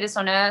Became the Fittest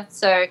on Earth.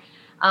 So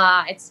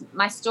it's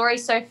my story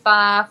so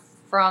far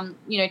from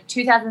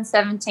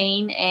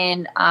 2017,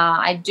 and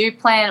I do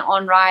plan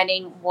on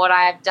writing what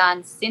I've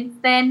done since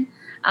then.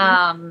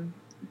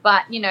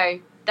 But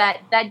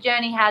that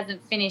journey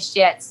hasn't finished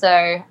yet.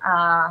 So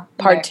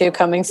part 2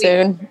 coming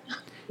soon.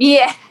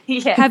 Yeah.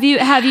 Have you?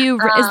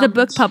 Is the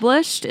book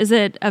published? Is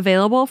it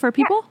available for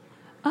people? Yeah.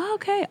 Oh,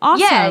 okay,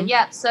 awesome.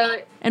 Yeah. So,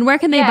 and where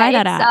can they buy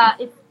that at?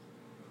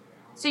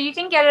 So you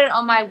can get it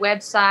on my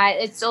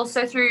website. It's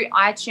also through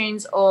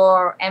iTunes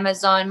or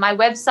Amazon. My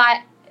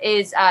website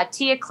is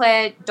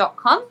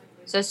Tia-Clair.com.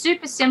 So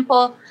super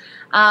simple.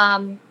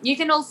 You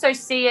can also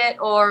see it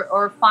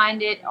or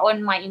find it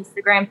on my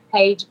Instagram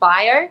page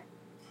bio.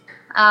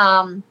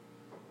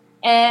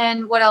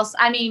 And what else?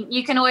 I mean,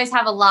 you can always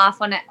have a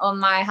laugh on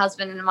my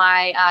husband and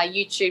my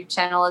YouTube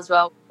channel as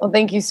well. Well,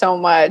 thank you so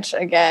much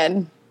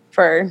again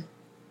for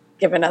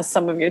giving us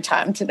some of your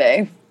time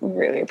today. We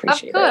really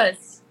appreciate it. Of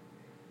course.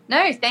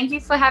 No, thank you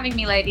for having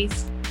me,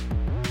 ladies.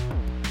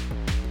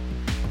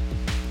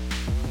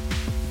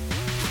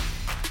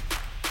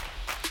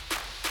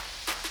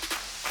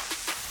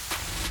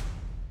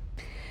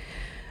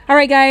 All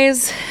right,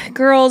 guys,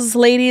 girls,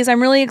 ladies,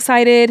 I'm really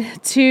excited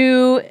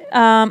to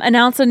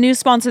announce a new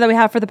sponsor that we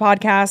have for the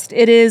podcast.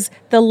 It is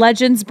the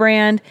Legends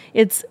brand.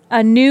 It's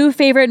a new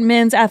favorite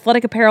men's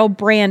athletic apparel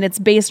brand. It's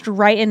based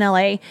right in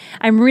LA.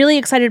 I'm really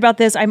excited about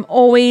this. I'm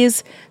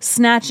always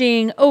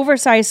snatching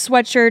oversized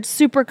sweatshirts,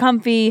 super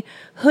comfy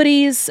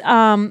hoodies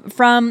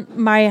from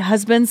my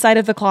husband's side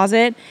of the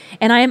closet.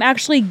 And I am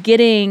actually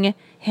getting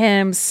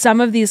him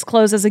some of these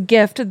clothes as a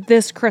gift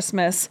this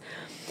Christmas.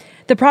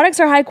 The products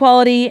are high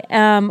quality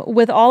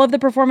with all of the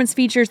performance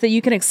features that you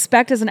can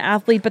expect as an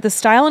athlete, but the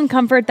style and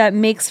comfort that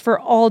makes for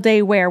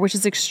all-day wear, which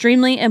is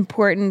extremely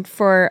important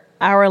for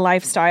our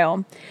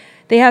lifestyle.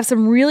 They have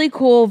some really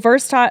cool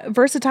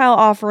versatile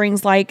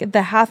offerings like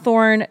the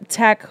Hawthorne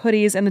Tech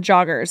hoodies and the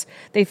joggers.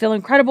 They feel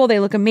incredible,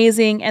 they look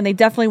amazing, and they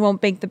definitely won't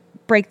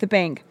break the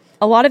bank.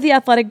 A lot of the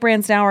athletic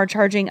brands now are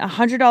charging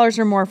 $100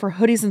 or more for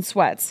hoodies and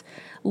sweats.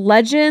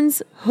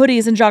 Legends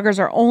hoodies and joggers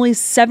are only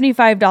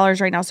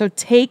 $75 right now, so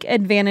take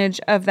advantage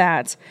of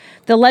that.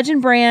 The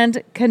Legend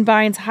brand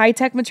combines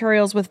high-tech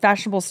materials with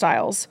fashionable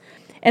styles.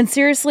 And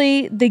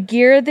seriously, the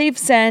gear they've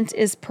sent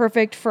is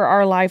perfect for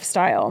our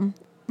lifestyle.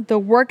 The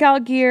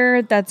workout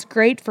gear that's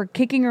great for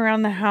kicking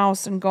around the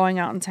house and going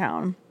out in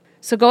town.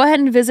 So go ahead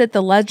and visit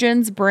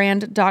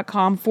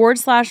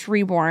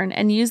thelegendsbrand.com/reborn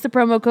and use the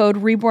promo code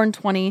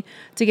reborn20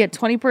 to get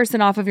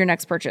 20% off of your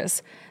next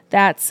purchase.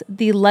 That's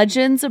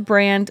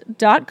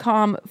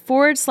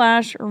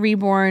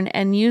thelegendsbrand.com/reborn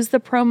and use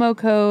the promo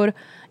code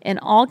in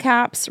all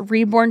caps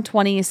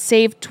reborn20.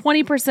 Save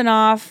 20%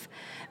 off.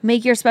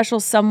 Make your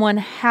special someone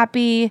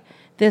happy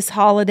this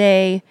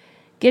holiday.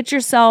 Get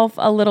yourself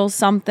a little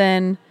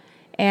something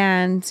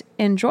and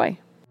enjoy.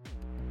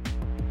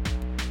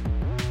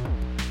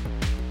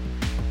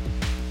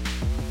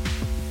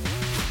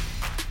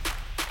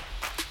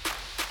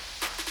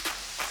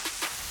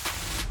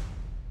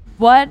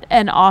 What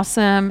an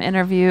awesome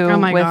interview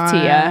with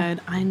Tia.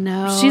 I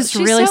know. She's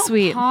really so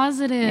sweet.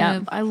 Positive.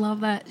 Yep. I love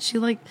that. She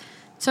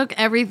took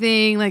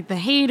everything, the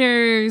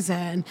haters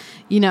and,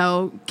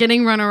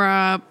 getting runner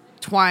up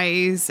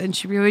twice, and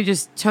she really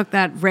just took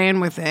that, ran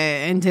with it,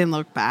 and didn't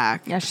look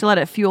back. Yeah, she let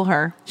it fuel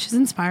her. She's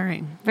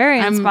inspiring. Very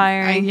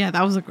inspiring. Yeah,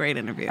 that was a great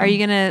interview. Are you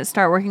gonna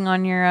start working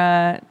on your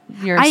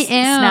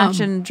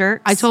snatch and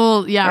jerks? I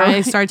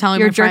started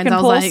telling my friends,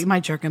 I was like, my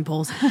jerkin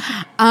pulls.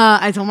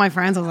 I told my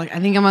friends, I was like, I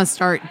think I'm gonna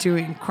start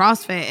doing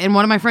CrossFit, and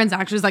one of my friends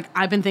actually was like,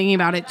 I've been thinking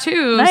about it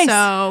too. Nice.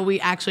 So we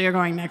actually are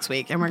going next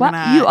week, and we're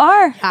gonna. You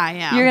are? Yeah, I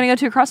am. You're gonna go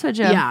to a CrossFit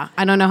gym? Yeah,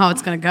 I don't know how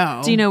it's gonna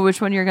go. Do you know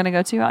which one you're gonna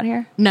go to out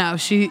here? No,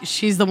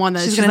 she's the one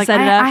that she's gonna like, set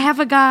it up? I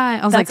have a guy.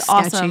 I was That's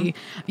like, sketchy. awesome.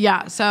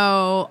 Yeah,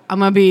 so I'm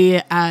gonna be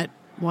at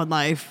One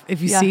Life.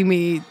 If you see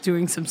me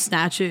doing some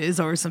snatches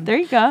or some there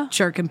you go.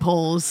 jerk and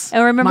pulls.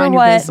 And remember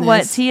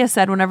what Tia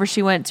said whenever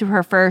she went to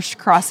her first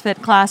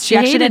CrossFit class? She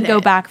actually didn't go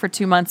back for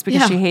 2 months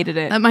because she hated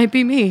it. That might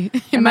be me.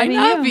 It might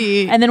not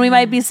be. And then we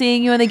might be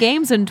seeing you in the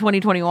games in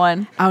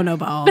 2021. I don't know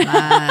about all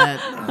that.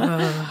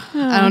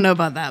 I don't know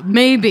about that.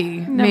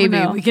 Maybe.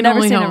 Know. We can never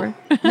only say hope.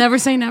 Never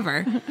say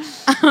never.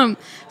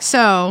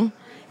 So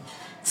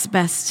it's the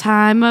best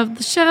time of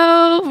the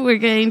show. We're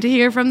getting to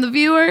hear from the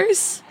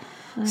viewers.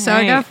 So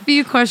I got a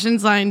few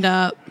questions lined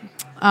up.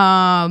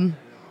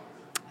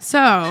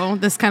 So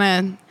this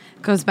kind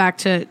of goes back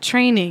to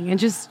training and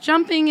just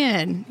jumping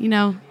in,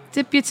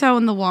 dip your toe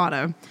in the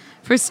water.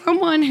 For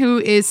someone who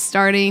is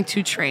starting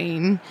to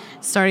train,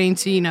 starting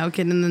to, get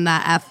in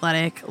that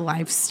athletic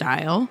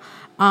lifestyle,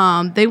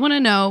 they want to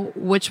know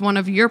which one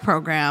of your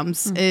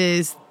programs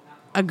is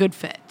a good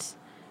fit.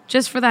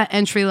 Just for that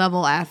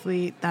entry-level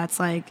athlete that's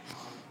like,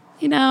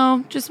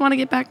 just want to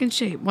get back in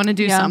shape, want to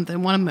do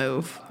something, want to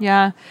move.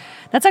 Yeah.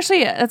 That's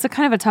a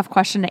kind of a tough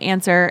question to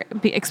answer,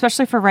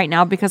 especially for right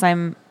now, because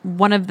I'm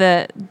one of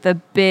the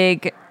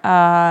big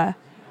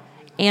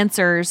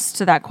answers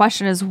to that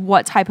question is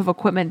what type of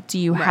equipment do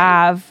you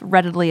have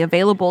readily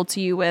available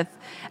to you, with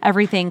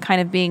everything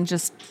kind of being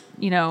just,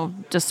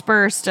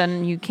 dispersed,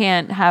 and you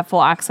can't have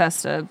full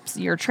access to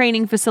your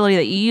training facility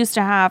that you used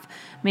to have.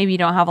 Maybe you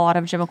don't have a lot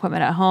of gym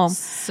equipment at home.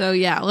 So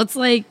let's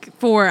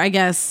for, I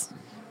guess,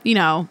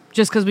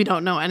 just because we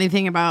don't know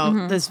anything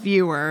about this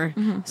viewer.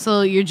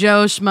 So your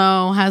Joe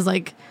Schmo has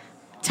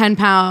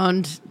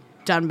 10-pound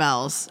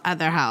dumbbells at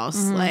their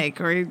house,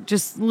 or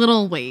just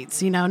little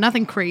weights,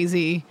 nothing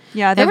crazy.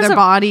 Yeah, they have their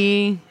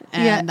body,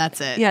 and that's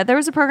it. Yeah, there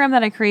was a program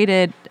that I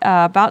created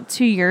about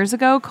 2 years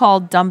ago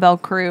called Dumbbell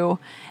Crew,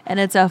 and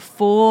it's a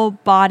full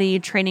body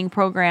training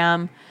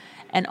program.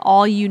 And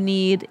all you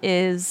need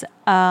is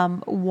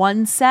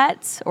one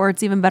set, or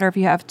it's even better if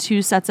you have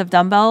 2 sets of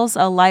dumbbells,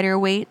 a lighter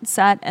weight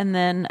set and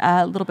then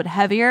a little bit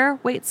heavier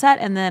weight set,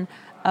 and then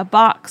a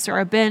box or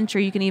a bench, or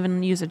you can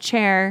even use a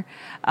chair.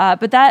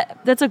 But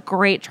that's a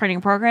great training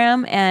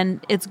program,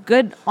 and it's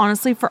good,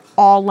 honestly, for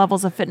all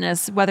levels of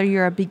fitness, whether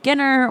you're a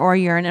beginner or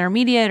you're an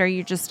intermediate or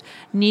you're just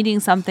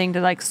needing something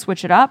to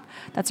switch it up.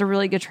 That's a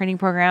really good training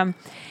program.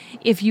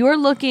 If you're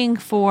looking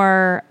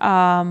for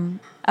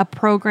a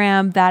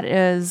program that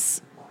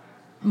is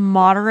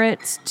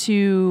moderate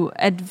to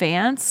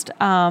advanced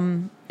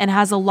and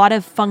has a lot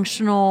of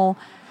functional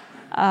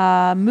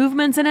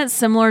movements in it,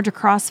 similar to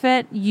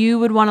CrossFit, you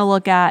would want to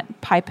look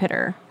at Pipe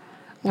Hitter.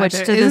 Which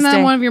to isn't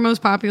that one of your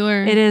most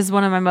popular? It is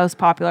one of my most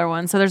popular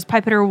ones. So there's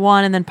Pipe Hitter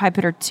 1 and then Pipe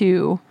Hitter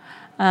 2.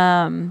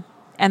 And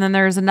then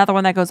there's another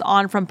one that goes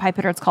on from Pipe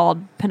Hitter. It's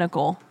called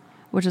Pinnacle,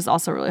 which is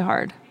also really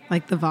hard.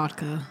 Like the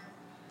vodka.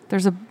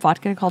 There's a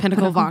vodka called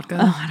Pinnacle vodka.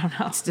 Oh, I don't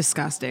know. It's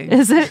disgusting.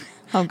 Is it?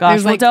 Oh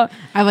gosh, don't.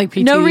 I like PT.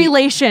 No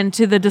relation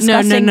to the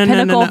disgusting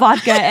Pinnacle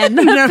vodka and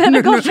the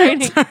Pinnacle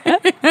training.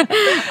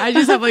 I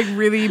just have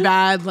really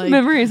bad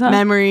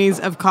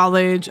memories of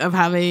college of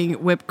having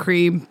whipped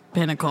cream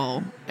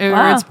Pinnacle.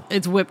 Wow. Or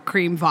it's whipped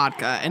cream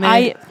vodka. And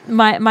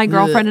my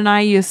girlfriend and I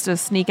used to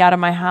sneak out of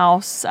my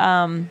house.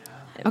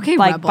 Okay,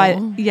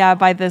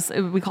 by this,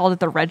 we called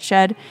it the Red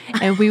Shed,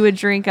 and we would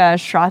drink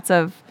shots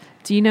of.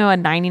 Do you know a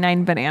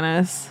 99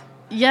 bananas?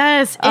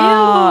 Yes.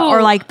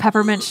 Or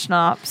peppermint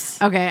schnapps.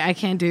 Okay, I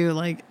can't do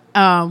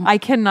I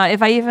cannot.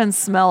 If I even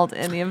smelled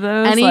any of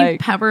those, any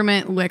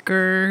peppermint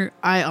liquor,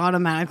 I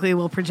automatically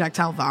will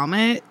projectile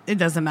vomit. It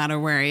doesn't matter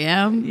where I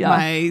am. Yeah.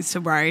 My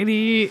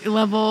sobriety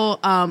level,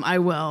 I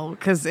will,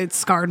 because it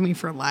scarred me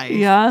for life.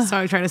 Yeah. So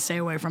I try to stay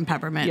away from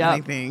peppermint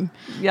anything.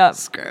 Yep.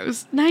 It's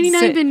gross.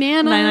 99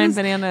 bananas. 99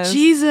 bananas.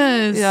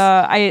 Jesus.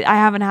 Yeah. I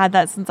haven't had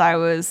that since I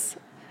was,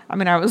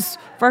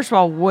 first of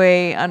all,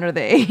 way under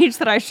the age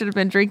that I should have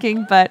been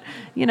drinking, but,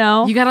 you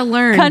got to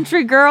learn.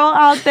 Country girl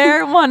out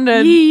there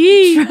wanted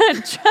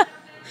to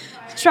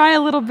try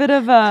a little bit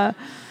of a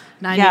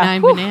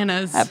 99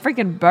 bananas. That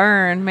freaking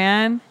burn,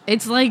 man.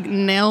 It's like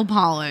nail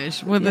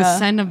polish with a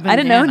scent of banana. I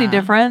didn't know any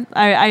different.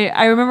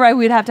 I remember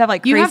we'd have to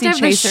have you crazy have to have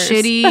chasers. The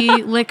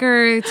shitty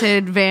liquor to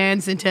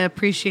advance and to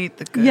appreciate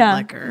the good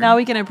liquor. Now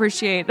we can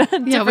appreciate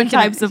different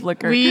types of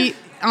liquor.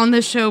 On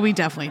this show, we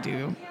definitely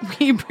do.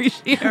 We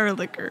appreciate our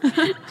liquor.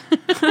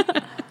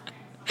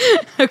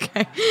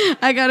 Okay.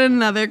 I got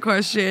another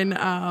question.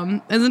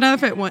 There's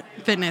another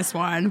fitness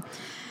one.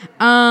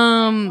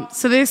 So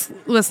this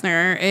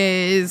listener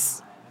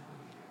is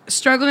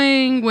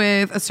struggling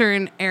with a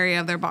certain area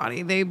of their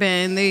body.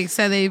 They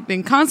said they've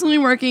been constantly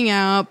working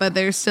out, but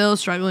they're still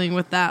struggling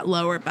with that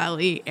lower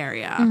belly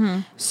area. Mm-hmm.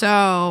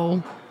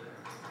 So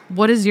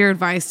what is your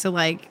advice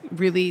to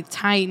really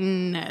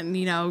tighten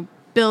and,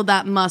 build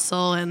that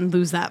muscle and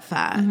lose that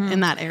fat in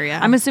that area?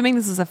 I'm assuming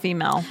this is a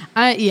female.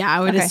 I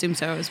would assume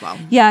so as well.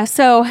 Yeah.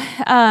 So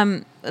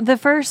the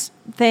first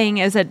thing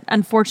is that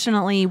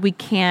unfortunately we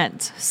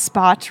can't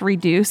spot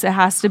reduce. It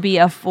has to be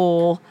a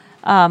full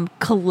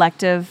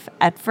collective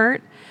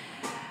effort.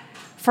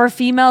 For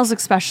females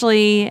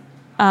especially,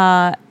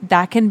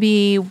 that can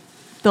be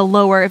the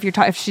lower,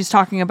 if she's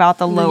talking about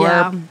the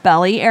lower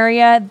belly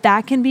area,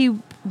 that can be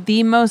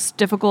the most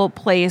difficult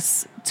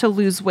place to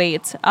lose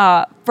weight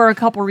for a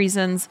couple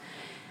reasons.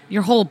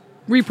 Your whole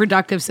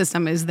reproductive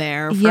system is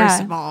there,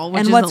 first of all.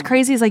 And what's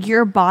crazy is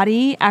your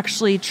body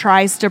actually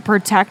tries to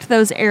protect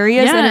those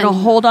areas and it'll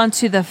hold on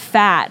to the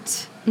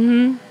fat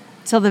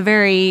till the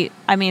very,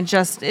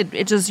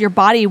 your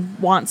body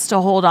wants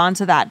to hold on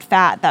to that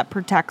fat that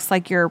protects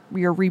your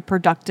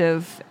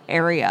reproductive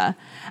area.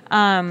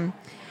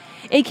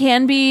 It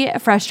can be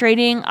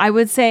frustrating. I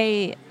would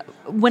say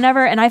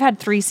whenever, and I've had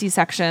 3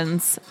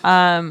 C-sections,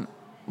 I've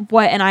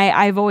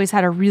always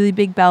had a really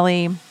big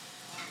belly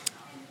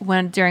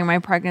during my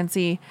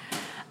pregnancy.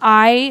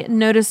 I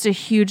noticed a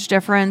huge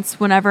difference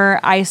whenever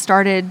I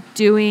started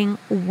doing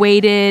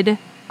weighted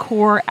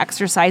core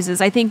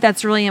exercises. I think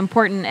that's really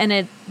important. And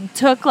it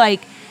took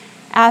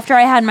after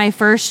I had my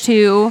first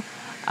 2,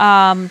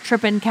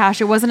 Trip and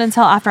Cash, it wasn't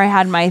until after I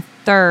had my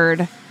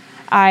 3rd,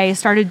 I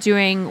started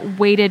doing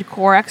weighted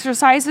core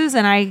exercises,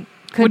 and I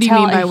could What do you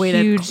tell mean by a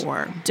weighted huge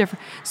core?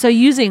 difference. So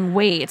using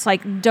weights,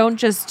 don't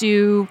just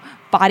do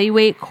body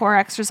weight core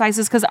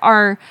exercises, because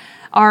our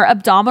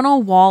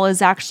abdominal wall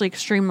is actually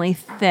extremely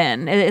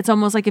thin. It's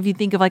almost like if you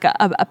think of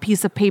a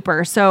piece of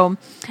paper. So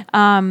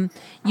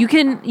you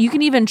can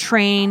even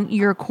train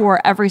your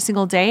core every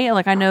single day.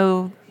 I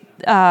know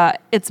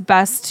it's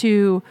best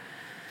to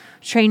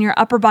train your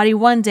upper body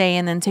one day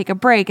and then take a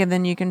break, and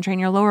then you can train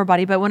your lower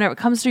body. But when it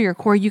comes to your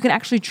core, you can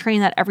actually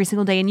train that every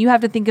single day. And you have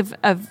to think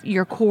of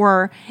your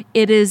core.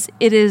 It is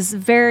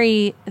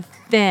very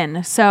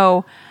thin.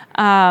 So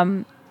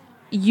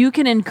you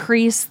can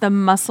increase the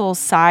muscle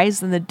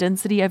size and the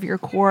density of your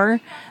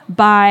core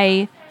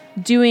by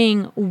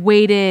doing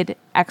weighted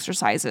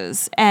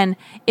exercises. And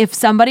if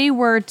somebody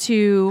were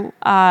to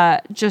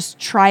just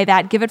try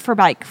that, give it for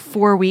about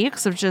 4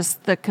 weeks of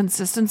just the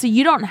consistency.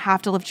 You don't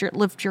have to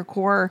lift your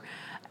core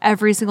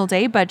every single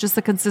day, but just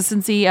the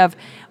consistency of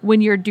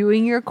when you're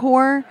doing your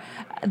core,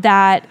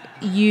 that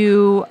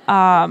you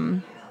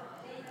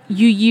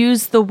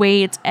use the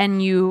weight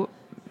and you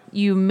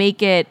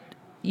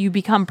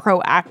become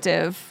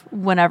proactive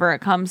whenever it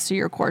comes to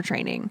your core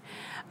training.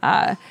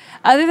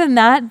 Other than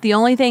that, the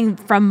only thing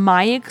from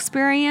my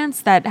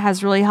experience that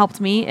has really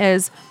helped me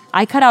is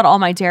I cut out all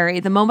my dairy.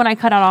 The moment I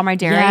cut out all my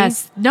dairy.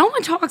 Yes. No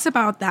one talks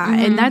about that.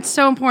 And that's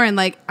so important.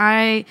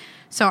 I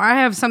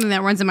have something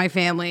that runs in my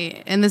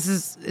family, and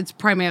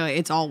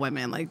it's all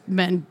women.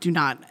 Men do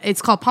not.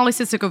 It's called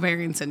polycystic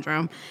ovarian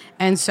syndrome.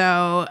 And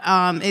so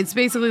it's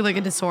basically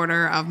a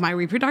disorder of my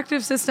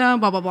reproductive system,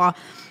 blah, blah, blah.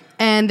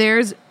 And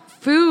there's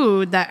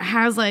food that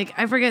has I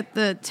forget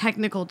the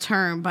technical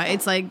term, but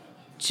it's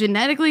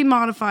genetically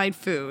modified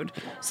food.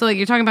 So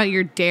you're talking about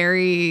your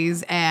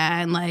dairies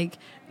and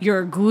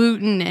your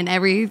gluten and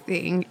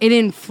everything. It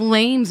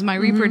inflames my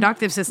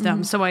reproductive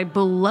system, so I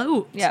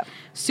bloat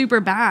super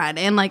bad,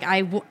 and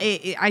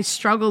I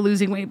struggle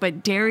losing weight.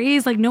 But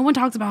dairies, no one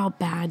talks about how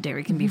bad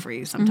dairy can be for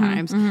you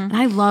sometimes. And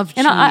I love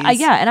cheese. And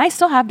I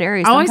still have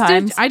dairy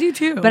sometimes. I do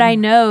too. But I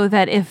know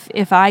that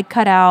if I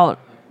cut out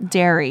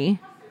dairy,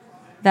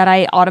 that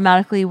I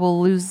automatically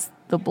will lose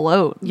the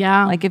bloat.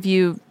 Yeah.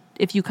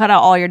 If you cut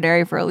out all your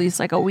dairy for at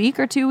least a week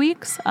or 2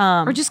 weeks.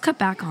 Or just cut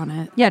back on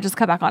it. Yeah, just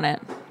cut back on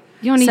it.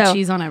 You don't need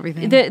cheese on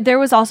everything. There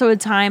was also a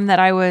time that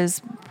I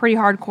was pretty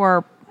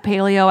hardcore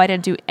paleo. I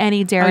didn't do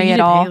any dairy at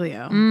all.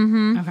 Paleo.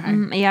 Mm-hmm. Okay.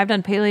 Mm-hmm. Yeah, I've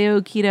done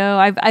paleo, keto.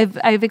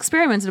 I've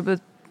experimented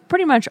with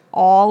pretty much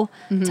all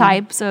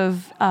types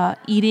of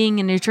eating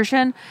and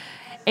nutrition,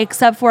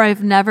 except for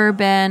I've never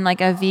been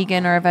a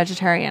vegan or a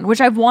vegetarian, which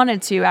I've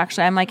wanted to.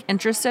 Actually, I'm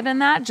interested in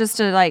that, just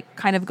to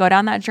kind of go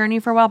down that journey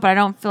for a while. But I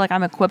don't feel like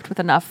I'm equipped with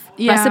enough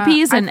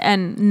recipes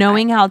and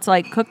knowing how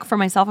to cook for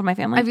myself and my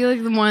family. I feel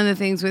one of the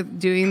things with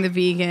doing the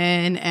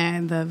vegan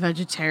and the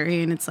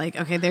vegetarian, it's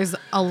okay, there's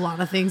a lot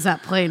of things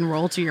that play and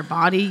role to your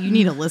body. You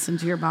need to listen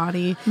to your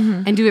body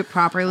and do it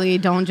properly.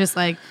 Don't just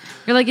you're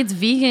it's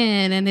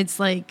vegan and it's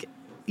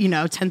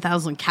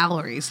 10,000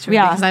 calories to it.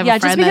 Because I have a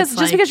friend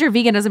just because you're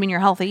vegan doesn't mean you're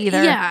healthy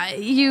either. Yeah,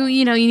 you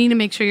need to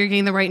make sure you're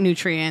getting the right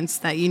nutrients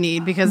that you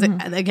need, because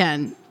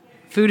again,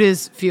 food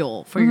is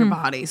fuel for your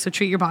body. So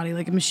treat your body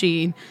like a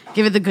machine.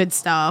 Give it the good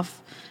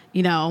stuff.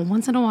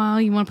 Once in a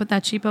while you want to put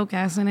that cheapo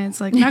gas in it.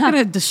 It's not going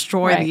to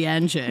destroy the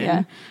engine.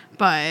 Yeah.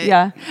 But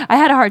yeah, I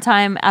had a hard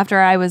time after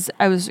I was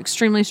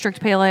extremely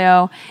strict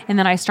paleo, and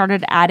then I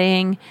started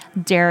adding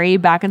dairy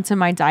back into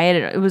my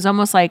diet. It was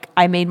almost like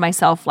I made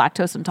myself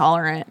lactose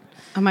intolerant.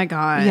 Oh my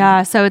God.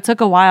 Yeah. So it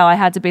took a while. I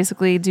had to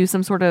basically do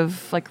some sort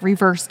of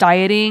reverse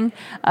dieting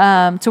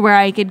to where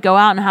I could go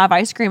out and have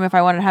ice cream if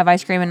I wanted to have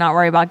ice cream and not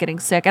worry about getting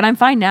sick. And I'm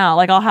fine now.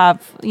 I'll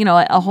have,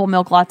 a whole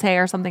milk latte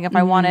or something if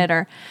I wanted,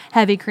 or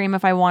heavy cream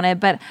if I wanted.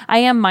 But I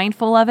am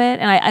mindful of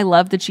it. And I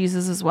love the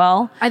cheeses as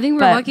well. I think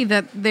we're lucky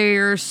that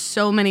there's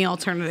so many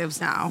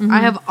alternatives now. I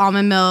have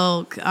almond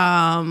milk,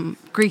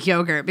 Greek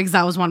yogurt, because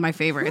that was one of my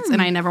favorites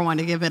and I never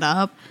wanted to give it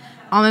up.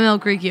 Almond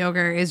milk Greek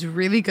yogurt is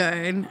really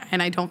good,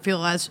 and I don't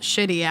feel as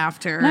shitty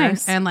after.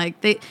 Nice. And I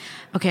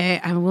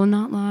will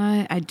not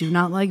lie, I do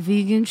not like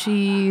vegan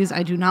cheese.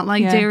 I do not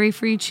like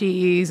dairy-free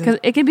cheese. Because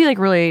it can be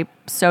really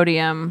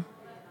sodium.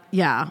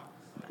 Yeah.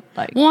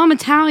 Well, I'm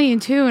Italian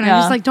too, and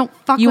I just don't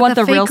fuck you with want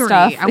the real fakery.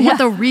 stuff. I want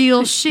the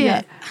real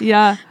shit.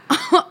 Yeah.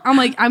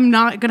 I'm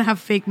not gonna have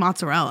fake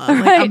mozzarella.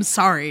 I'm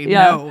sorry.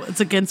 Yeah. No,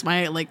 it's against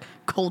my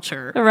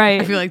culture.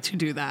 Right. I feel like to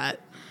do that.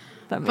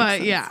 That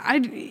makes sense.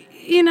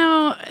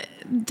 Yeah,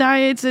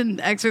 diets and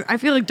exercise. I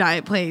feel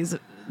diet plays.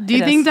 Do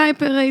you think diet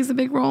plays a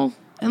big role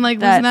in losing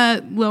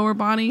that lower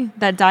body?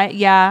 That diet,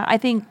 yeah. I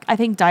think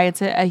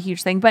diet's a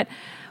huge thing. But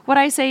what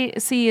I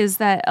see is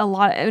that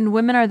and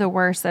women are the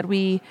worst, that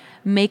we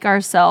make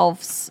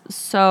ourselves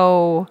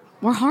so...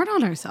 We're hard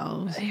on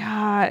ourselves.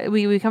 Yeah,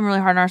 we become really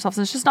hard on ourselves,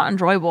 and it's just not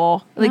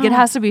enjoyable. Like, it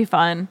has to be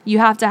fun. You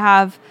have to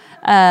have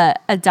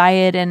a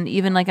diet and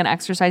even like an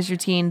exercise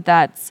routine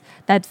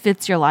that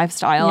fits your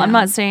lifestyle. Yeah. I'm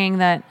not saying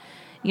that,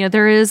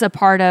 there is a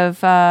part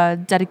of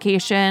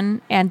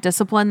dedication and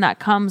discipline that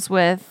comes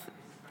with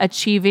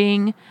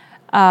achieving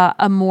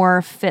a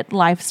more fit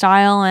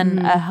lifestyle and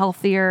a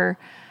healthier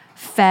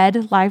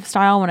fed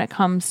lifestyle when it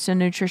comes to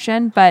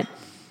nutrition, but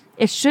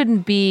it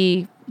shouldn't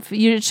feel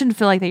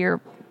like that you're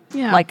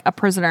like a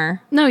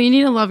prisoner. No, you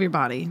need to love your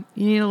body.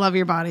 You need to love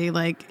your body.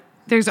 Like,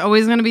 there's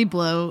always going to be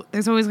bloat.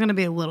 There's always going to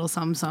be a little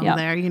some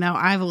there.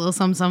 I have a little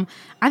some.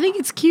 I think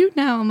it's cute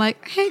now. I'm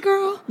like, hey,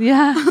 girl.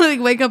 Yeah. Like,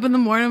 wake up in the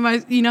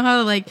morning. You know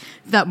how, like,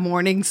 that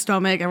morning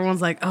stomach,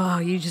 everyone's like, oh,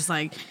 you just,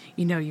 like,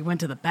 you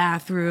went to the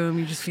bathroom.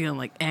 You're just feeling,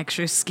 like,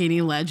 extra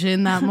skinny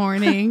legend that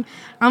morning.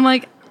 I'm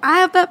like, I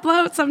have that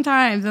bloat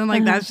sometimes. And,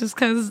 like, that's just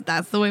because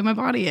that's the way my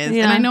body is.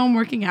 Yeah. And I know I'm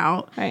working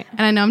out. Right.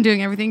 And I know I'm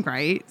doing everything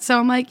right. So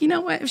I'm like, you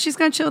know what? If she's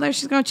going to chill there,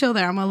 she's going to chill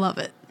there. I'm going to love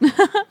it.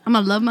 I'm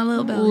going to love my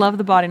little belly. Love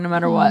the body no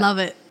matter what. Love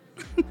it.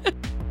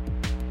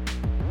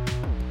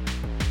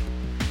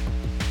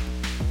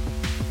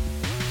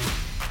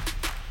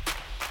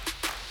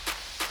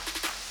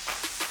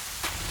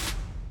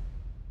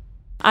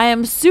 I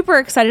am super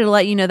excited to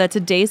let you know that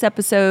today's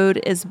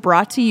episode is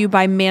brought to you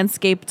by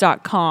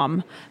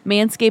Manscaped.com.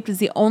 Manscaped is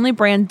the only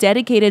brand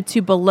dedicated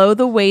to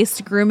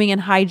below-the-waist grooming and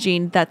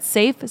hygiene that's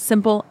safe,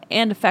 simple,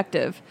 and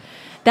effective.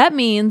 That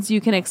means you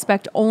can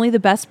expect only the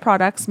best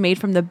products made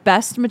from the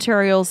best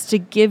materials to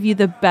give you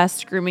the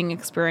best grooming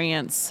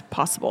experience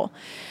possible.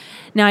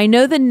 Now, I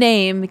know the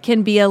name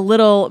can be a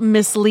little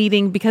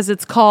misleading because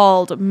it's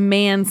called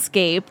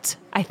Manscaped.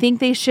 I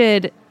think they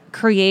should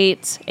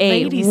create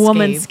a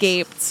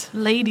Womanscaped.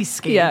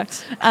 Ladyscaped. Yeah.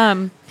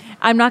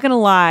 I'm not going to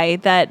lie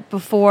that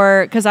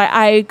before, because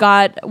I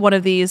got one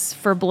of these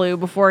for Blue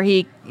before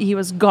he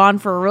was gone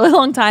for a really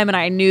long time, and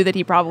I knew that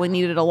he probably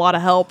needed a lot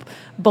of help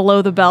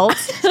below the belt.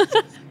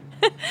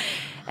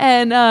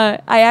 And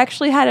I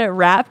actually had it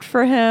wrapped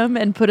for him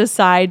and put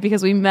aside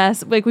because we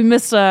missed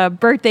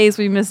birthdays,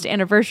 we missed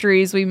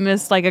anniversaries, we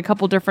missed like a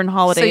couple different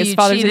holidays.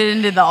 So you cheated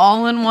into the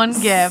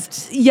all-in-one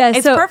gift. Yeah,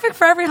 it's perfect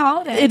for every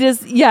holiday. It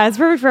is. Yeah, it's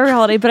perfect for every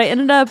holiday. But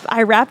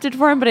I wrapped it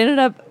for him, but I ended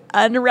up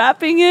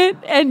unwrapping it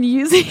and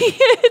using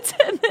it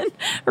and then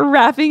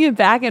wrapping it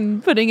back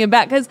and putting it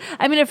back. Because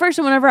I mean, at first,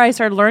 whenever I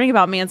started learning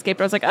about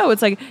Manscaped, I was like, oh,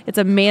 it's a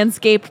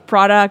Manscaped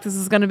product. This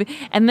is going to be.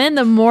 And then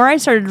the more I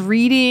started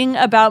reading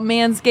about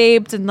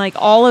Manscaped and like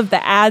all of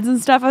the ads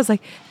and stuff, I was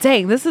like,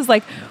 dang, this is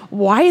like,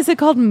 why is it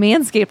called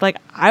Manscaped? Like,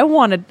 I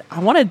want to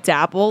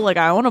dabble. Like,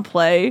 I want to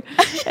play.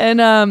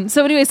 And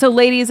so anyway, so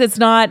ladies, it's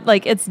not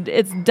like it's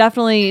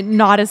definitely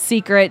not a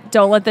secret.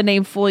 Don't let the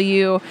name fool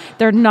you.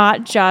 They're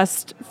not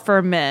just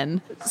for men.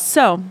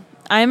 So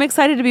I am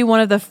excited to be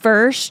one of the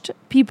first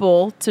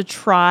people to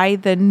try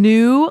the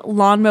new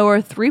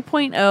Lawnmower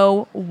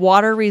 3.0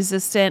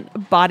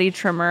 water-resistant body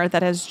trimmer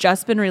that has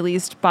just been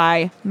released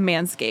by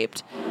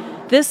Manscaped.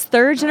 This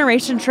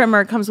third-generation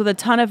trimmer comes with a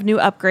ton of new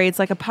upgrades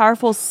like a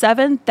powerful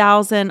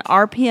 7,000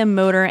 RPM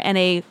motor and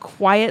a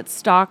quiet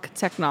stock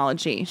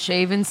technology.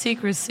 Shave in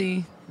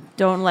secrecy.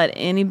 Don't let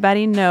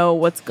anybody know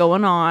what's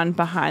going on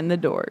behind the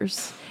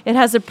doors. It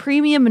has a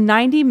premium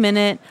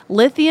 90-minute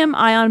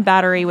lithium-ion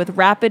battery with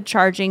rapid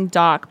charging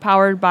dock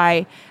powered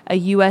by a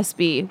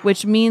USB,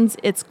 which means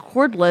it's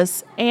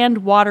cordless and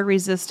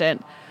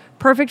water-resistant,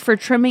 perfect for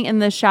trimming in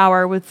the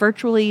shower with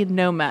virtually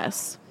no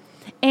mess.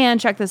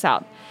 And check this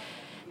out.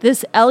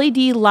 This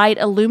LED light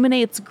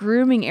illuminates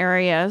grooming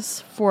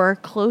areas for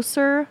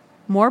closer,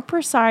 more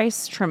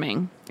precise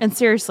trimming. And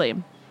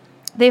seriously,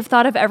 they've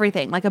thought of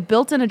everything, like a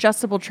built-in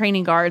adjustable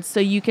training guard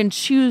so you can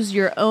choose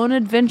your own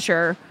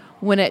adventure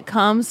when it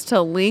comes to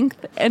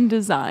length and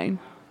design.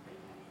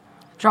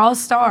 Draw a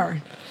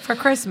star for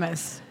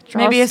Christmas.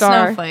 Draw Maybe a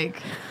star. snowflake.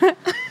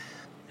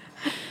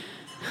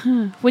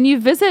 When you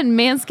visit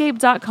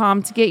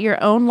manscaped.com to get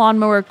your own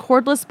lawnmower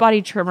cordless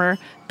body trimmer,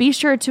 be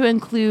sure to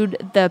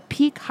include the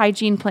Peak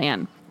Hygiene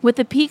Plan. With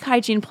the Peak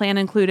Hygiene Plan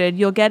included,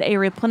 you'll get a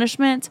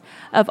replenishment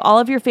of all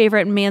of your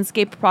favorite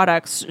Manscaped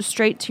products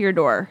straight to your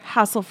door,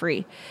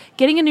 hassle-free.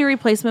 Getting a new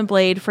replacement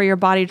blade for your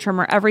body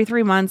trimmer every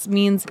 3 months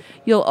means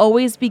you'll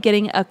always be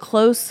getting a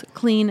close,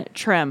 clean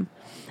trim.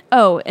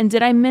 Oh, and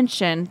did I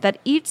mention that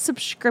each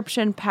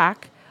subscription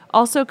pack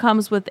also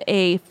comes with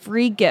a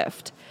free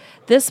gift?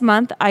 This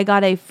month, I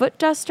got a foot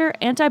duster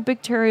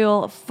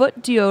antibacterial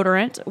foot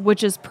deodorant,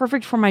 which is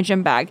perfect for my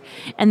gym bag.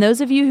 And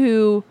those of you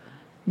who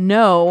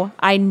know,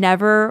 I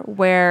never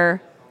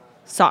wear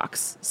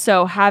socks.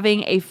 So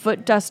having a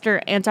foot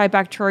duster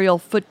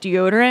antibacterial foot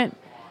deodorant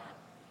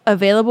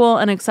available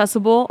and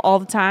accessible all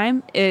the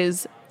time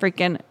is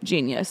freaking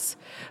genius.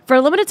 For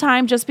a limited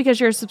time, just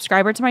because you're a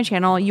subscriber to my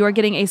channel, you are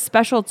getting a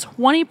special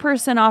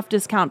 20% off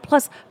discount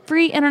plus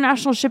free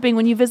international shipping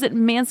when you visit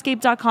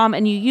manscaped.com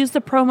and you use the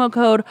promo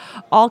code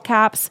all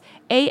caps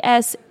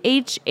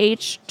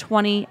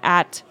ASHH20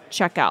 at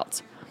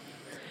checkout.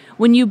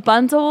 When you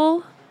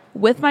bundle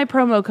with my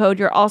promo code,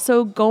 you're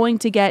also going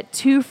to get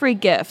 2 free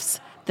gifts,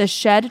 the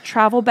Shed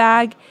travel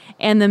bag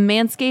and the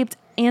Manscaped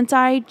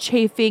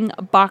anti-chafing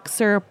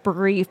boxer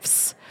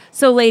briefs.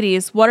 So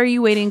ladies, what are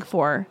you waiting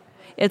for?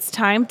 It's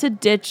time to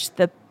ditch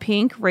the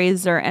pink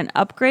razor and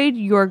upgrade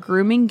your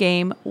grooming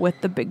game with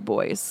the big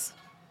boys.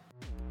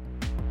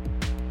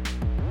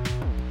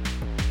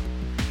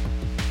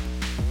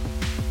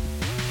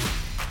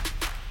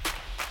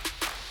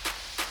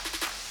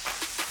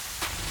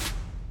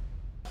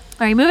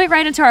 All right, moving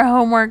right into our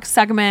homework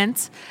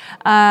segment.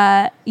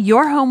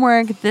 Your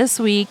homework this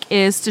week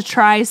is to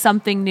try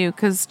something new,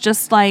 because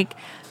just like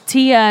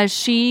Tia,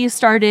 she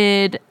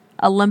started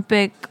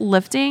Olympic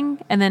lifting,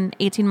 and then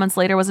 18 months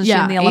later, wasn't she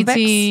in the Olympics?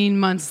 18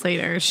 months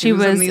later, she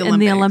was in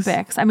the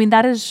Olympics. I mean,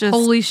 that is just...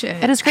 Holy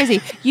shit. That is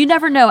crazy. You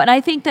never know. And I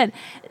think that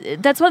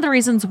that's one of the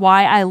reasons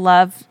why I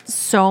love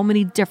so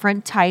many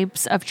different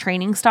types of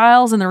training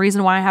styles, and the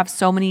reason why I have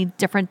so many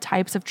different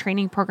types of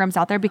training programs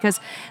out there, because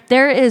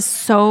there is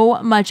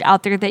so much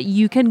out there that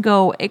you can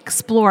go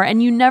explore,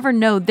 and you never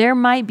know. There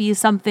might be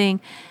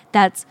something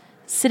that's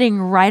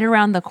sitting right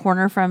around the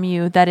corner from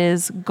you that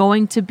is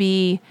going to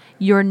be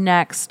your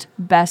next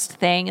best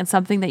thing, and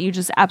something that you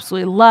just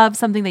absolutely love,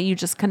 something that you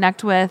just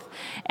connect with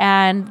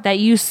and that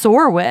you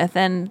soar with,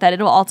 and that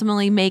it'll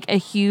ultimately make a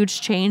huge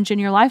change in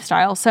your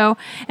lifestyle. So,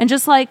 and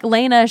just like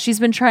Lena, she's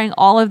been trying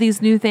all of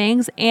these new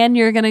things, and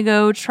you're going to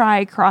go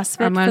try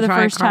CrossFit for the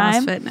first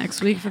time. CrossFit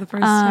next week for the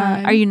first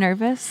time. Are you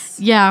nervous?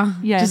 Yeah.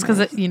 Just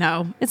because, it's new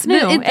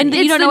and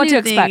you don't know what to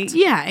expect.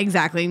 Yeah,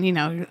 exactly.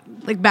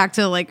 Like back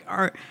to like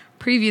our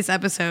previous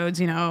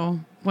episodes,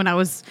 when I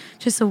was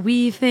just a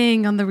wee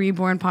thing on the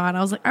Reborn pod,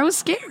 I was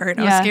scared.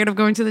 I was scared of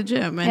going to the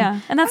gym.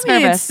 And that's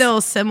nervous. It's still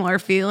a similar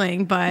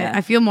feeling, but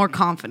I feel more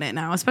confident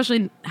now,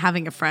 especially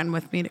having a friend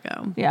with me to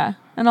go. Yeah.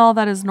 And all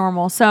that is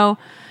normal. So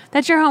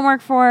that's your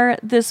homework for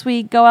this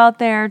week. Go out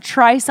there,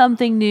 try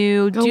something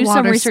new, do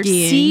some research,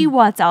 see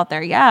what's out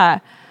there. Yeah.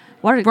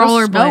 Go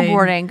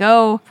snowboarding,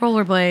 go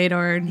rollerblade,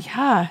 or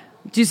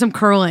do some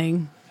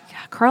curling.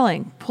 Yeah.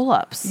 Curling,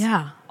 pull-ups.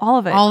 Yeah. All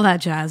of it. All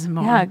that jazz and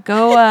more. Yeah,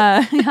 go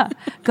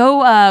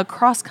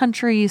cross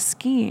country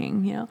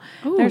skiing,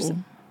 Ooh.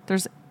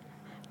 There's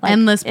like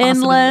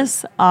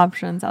endless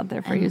options out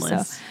there for you.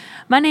 So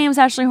my name's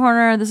Ashley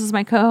Horner. This is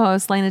my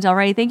co-host Lena Del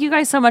Rey. Thank you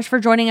guys so much for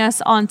joining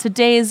us on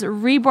today's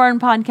Reborn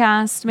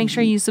podcast. Make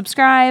sure you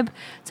subscribe,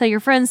 tell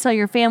your friends, tell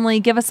your family,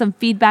 give us some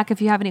feedback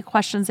if you have any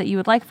questions that you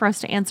would like for us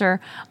to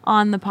answer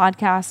on the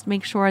podcast.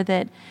 Make sure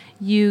that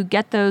you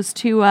get those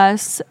to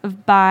us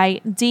by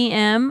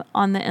DM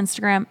on the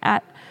Instagram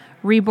at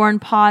Reborn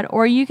Pod,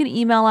 or you can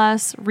email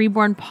us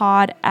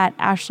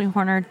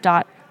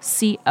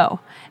rebornpod@ashleyhorner.co,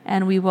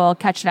 and we will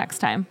catch you next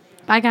time.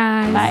 Bye,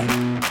 guys.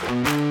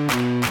 Bye.